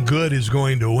 overwhelming good is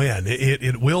going to win.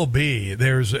 It will be.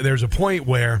 There's a point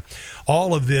where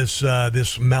all of this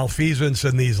malfeasance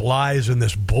and these lies and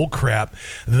this bullcrap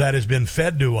that has been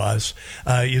fed to us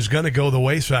is going to go the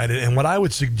wayside. And what I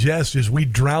would suggest is we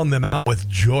drown them out with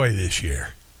joy this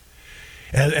year,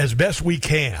 as best we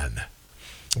can.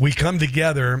 We come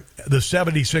together, the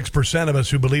 76% of us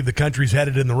who believe the country's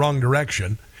headed in the wrong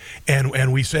direction,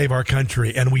 and we save our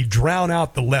country and we drown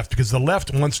out the left, because the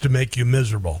left wants to make you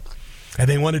miserable. And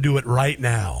they want to do it right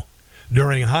now.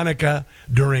 During Hanukkah,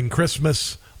 during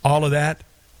Christmas, all of that,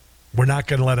 we're not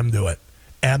going to let them do it.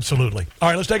 Absolutely. All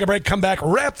right, let's take a break, come back,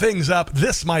 wrap things up.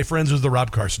 This, my friends, is the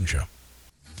Rob Carson Show.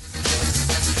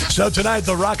 So tonight,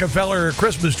 the Rockefeller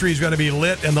Christmas tree is going to be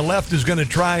lit, and the left is going to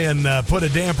try and put a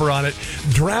damper on it,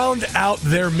 drown out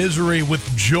their misery with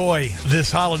joy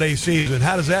this holiday season.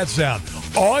 How does that sound?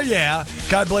 Oh, yeah.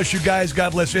 God bless you guys.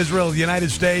 God bless Israel, the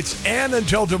United States. And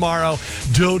until tomorrow,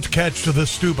 don't catch the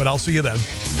stupid. I'll see you then.